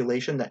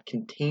population that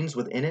contains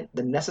within it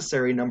the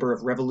necessary number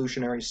of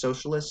revolutionary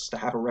socialists to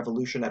have a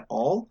revolution at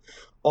all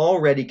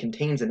already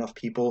contains enough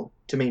people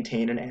to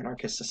maintain an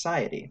anarchist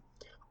society.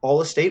 All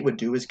a state would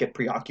do is get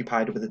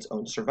preoccupied with its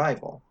own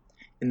survival.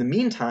 In the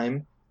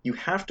meantime, you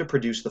have to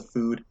produce the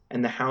food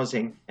and the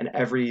housing and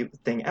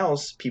everything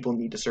else people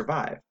need to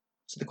survive.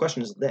 So the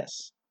question is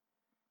this: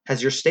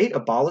 has your state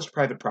abolished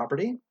private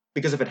property?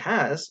 Because if it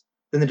has,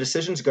 then the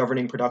decisions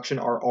governing production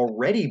are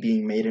already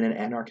being made in an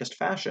anarchist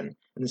fashion,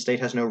 and the state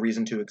has no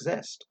reason to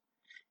exist.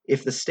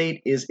 If the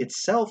state is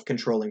itself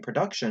controlling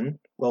production,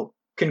 well,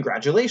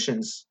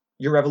 congratulations,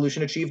 your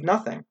revolution achieved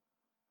nothing.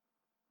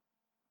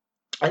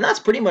 And that's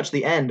pretty much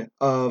the end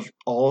of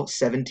all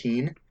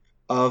 17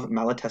 of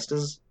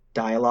Malatesta's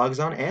dialogues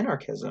on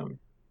anarchism.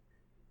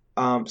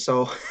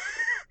 So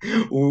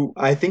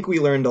I think we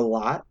learned a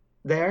lot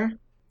there.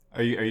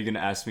 Are you gonna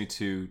ask me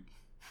to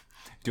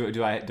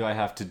do I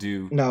have to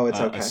do No, it's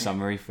a okay.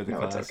 summary for the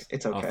No, it's class? okay.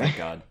 It's Oh, okay. thank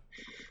God.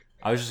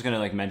 I was just gonna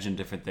like mention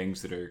different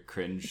things that are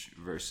cringe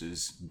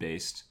versus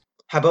based.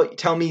 How about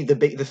tell me the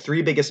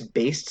three biggest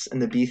bastes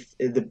and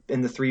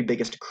the three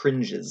biggest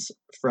cringes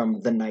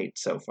from the night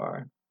so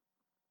far?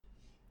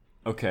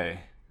 Okay,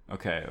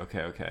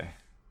 okay.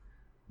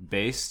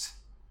 Based.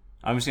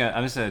 I'm just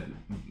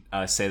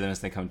gonna say them as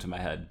they come to my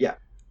head. Yeah.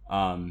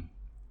 Um,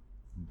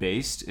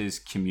 based is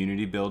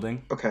community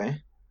building.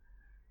 Okay.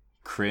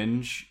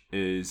 Cringe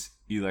is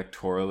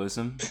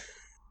electoralism.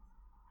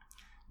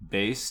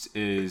 Based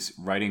is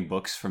writing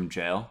books from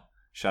jail.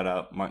 Shout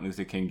out Martin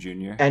Luther King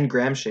Jr. And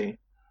Gramsci.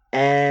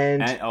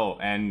 And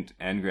And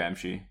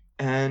Gramsci.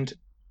 and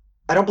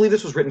I don't believe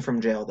this was written from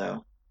jail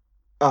though.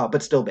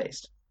 But still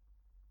based.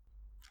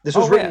 This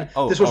was Oh written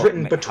yeah. this was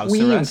written House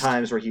between arrest.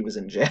 times where he was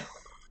in jail.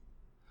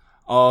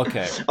 Oh,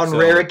 okay. On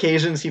rare So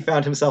occasions he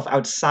found himself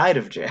outside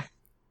of jail.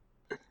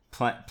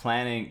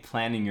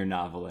 planning your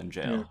novel in Yeah.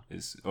 jail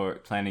is, or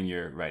planning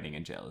your writing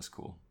in jail is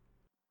cool.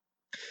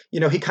 He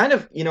kind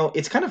of,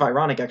 it's kind of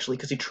ironic actually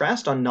because he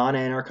trashed on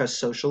non-anarchist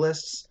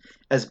socialists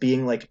as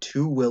being like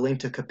too willing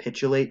to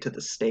capitulate to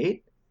the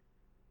state,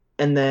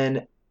 and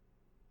then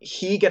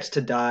he gets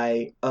to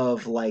die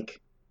of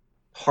like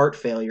heart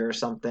failure or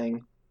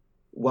something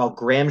while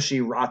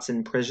Gramsci rots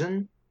in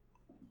prison.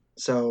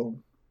 So,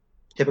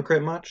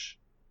 hypocrite much?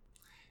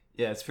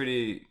 Yeah, it's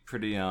pretty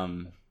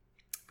cringy,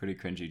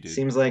 dude.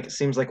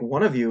 Seems like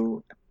one of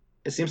you.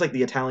 It seems like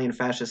the Italian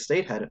fascist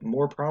state had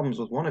more problems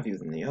with one of you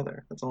than the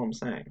other. That's all I'm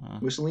saying.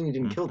 Mussolini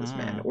didn't kill this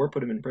man Mhm. or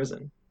put him in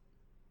prison.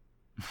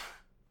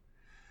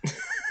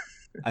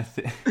 I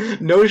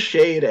think No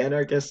shade,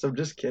 anarchists. I'm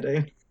just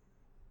kidding.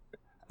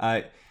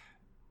 I.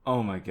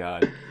 Oh my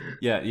god.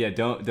 Yeah.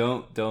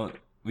 Don't.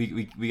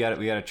 We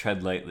gotta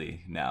tread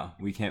lightly now.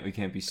 We can't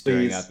be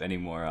stirring Please. up any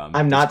more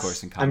I'm not.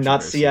 discourse and I'm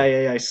not controversy.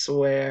 CIA. I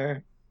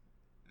swear.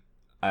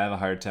 I have a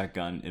heart attack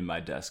gun in my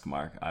desk,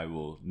 Mark. I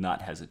will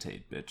not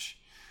hesitate, bitch.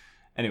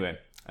 Anyway,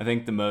 I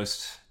think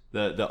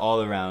the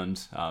all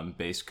around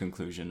based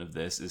conclusion of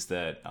this is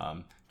that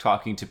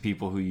talking to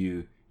people who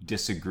you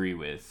disagree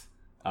with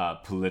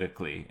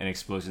politically and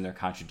exposing their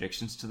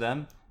contradictions to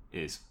them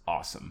is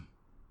awesome.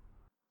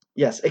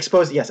 Yes,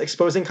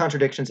 exposing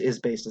contradictions is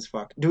based as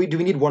fuck. Do we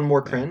need one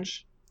more Yeah.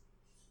 cringe?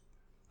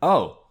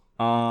 Oh,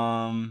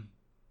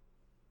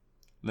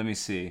 let me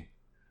see.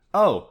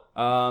 Oh,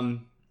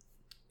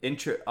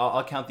 intro.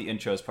 I'll count the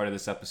intro as part of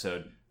this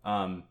episode.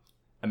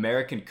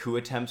 American coup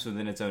attempts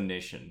within its own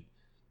nation.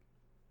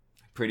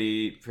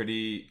 Pretty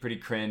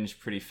cringe.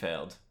 Pretty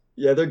failed.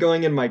 Yeah, they're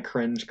going in my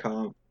cringe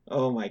comp.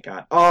 Oh my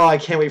god. Oh, I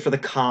can't wait for the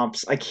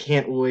comps. I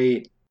can't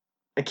wait.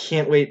 I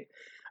can't wait.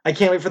 I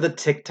can't wait for the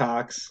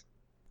TikToks.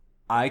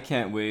 I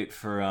can't wait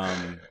for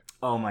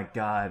Oh my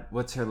god,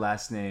 what's her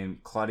last name?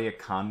 Claudia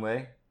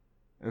Conway,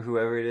 or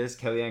whoever it is,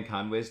 Kellyanne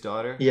Conway's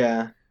daughter,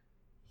 Yeah.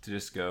 to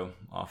just go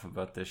off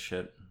about this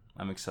shit.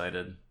 I'm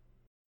excited.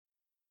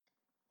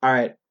 All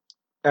right.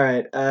 All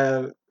right.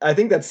 I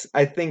think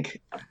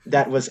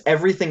that was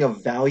everything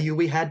of value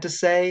we had to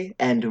say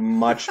and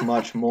much,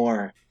 much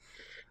more.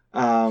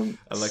 I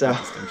like So that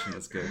distinction.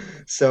 That's good.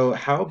 so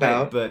how Hey,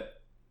 about but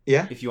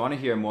yeah? if you want to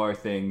hear more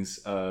things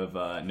of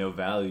no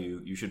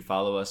value, you should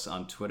follow us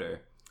on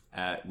Twitter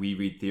at We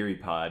Read Theory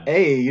Pod.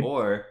 Hey,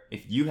 Or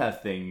if you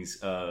have things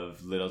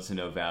of little to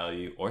no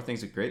value or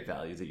things of great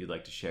value that you'd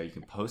like to share, you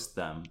can post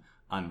them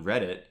on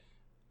Reddit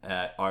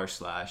at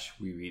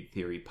r/We Read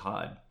Theory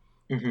Pod.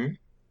 mm-hmm.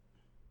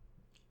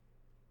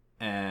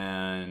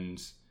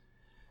 And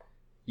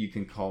you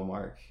can call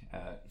Mark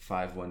at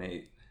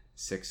 518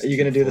 Are you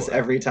gonna do this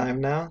every time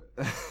now?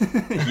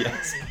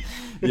 Yes.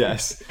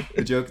 Yes.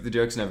 The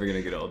joke's never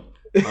gonna get old.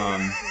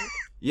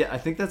 Yeah, I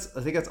think that's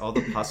all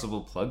the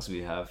possible plugs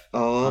we have.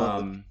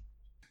 Oh,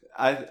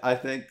 I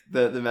think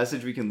the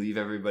message we can leave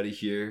everybody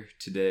here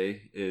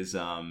today is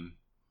don't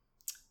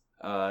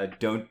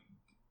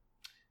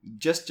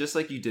just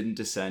like you didn't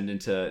descend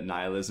into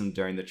nihilism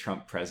during the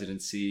Trump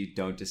presidency,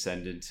 don't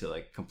descend into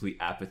like complete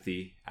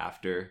apathy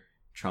after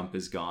Trump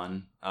is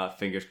gone.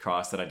 Fingers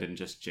crossed that I didn't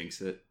just jinx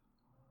it.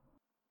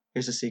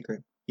 here's a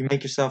secret.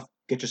 Get yourself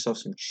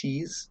some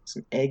cheese,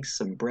 some eggs,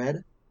 some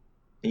bread.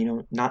 You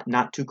know,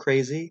 not too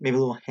crazy. Maybe a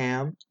little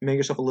ham. Make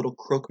yourself a little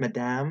croque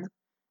madame.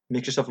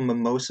 Make yourself a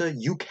mimosa.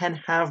 You can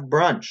have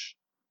brunch.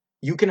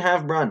 You can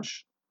have brunch.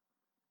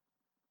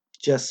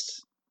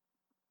 Just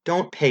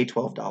don't pay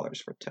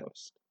 $12 for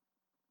toast.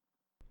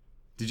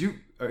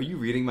 Are you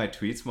reading my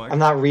tweets, Mark? I'm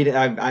not reading.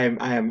 I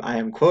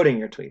am quoting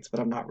your tweets, but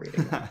I'm not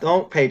reading them.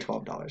 Don't pay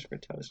 $12 for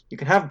toast. You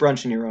can have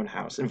brunch in your own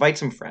house. Invite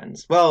some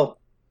friends. Well,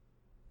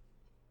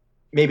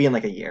 maybe in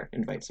like a year,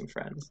 invite some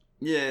friends.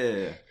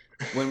 Yeah.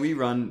 When we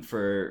run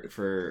for If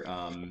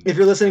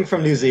you're listening for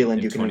from New president Zealand,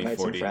 in you can invite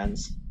some 2040,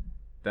 friends.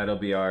 that'll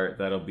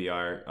be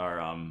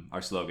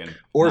our slogan.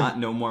 Or Not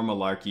no more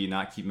malarkey,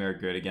 not keep Mayor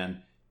good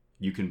again.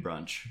 You can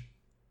brunch.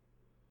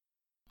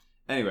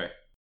 Anyway,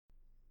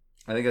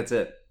 I think that's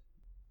it.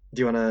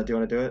 do you wanna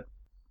do it?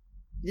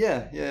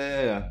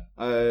 Yeah.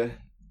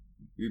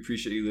 We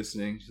appreciate you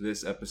listening to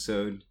this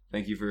episode.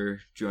 Thank you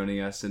for joining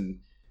us and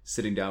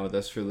sitting down with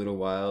us for a little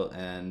while.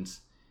 And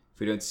if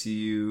we don't see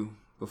you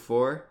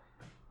before,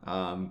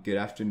 good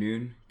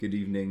afternoon, good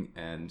evening,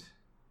 and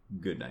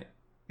good night.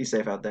 Be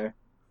safe out there.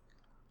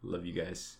 Love you guys.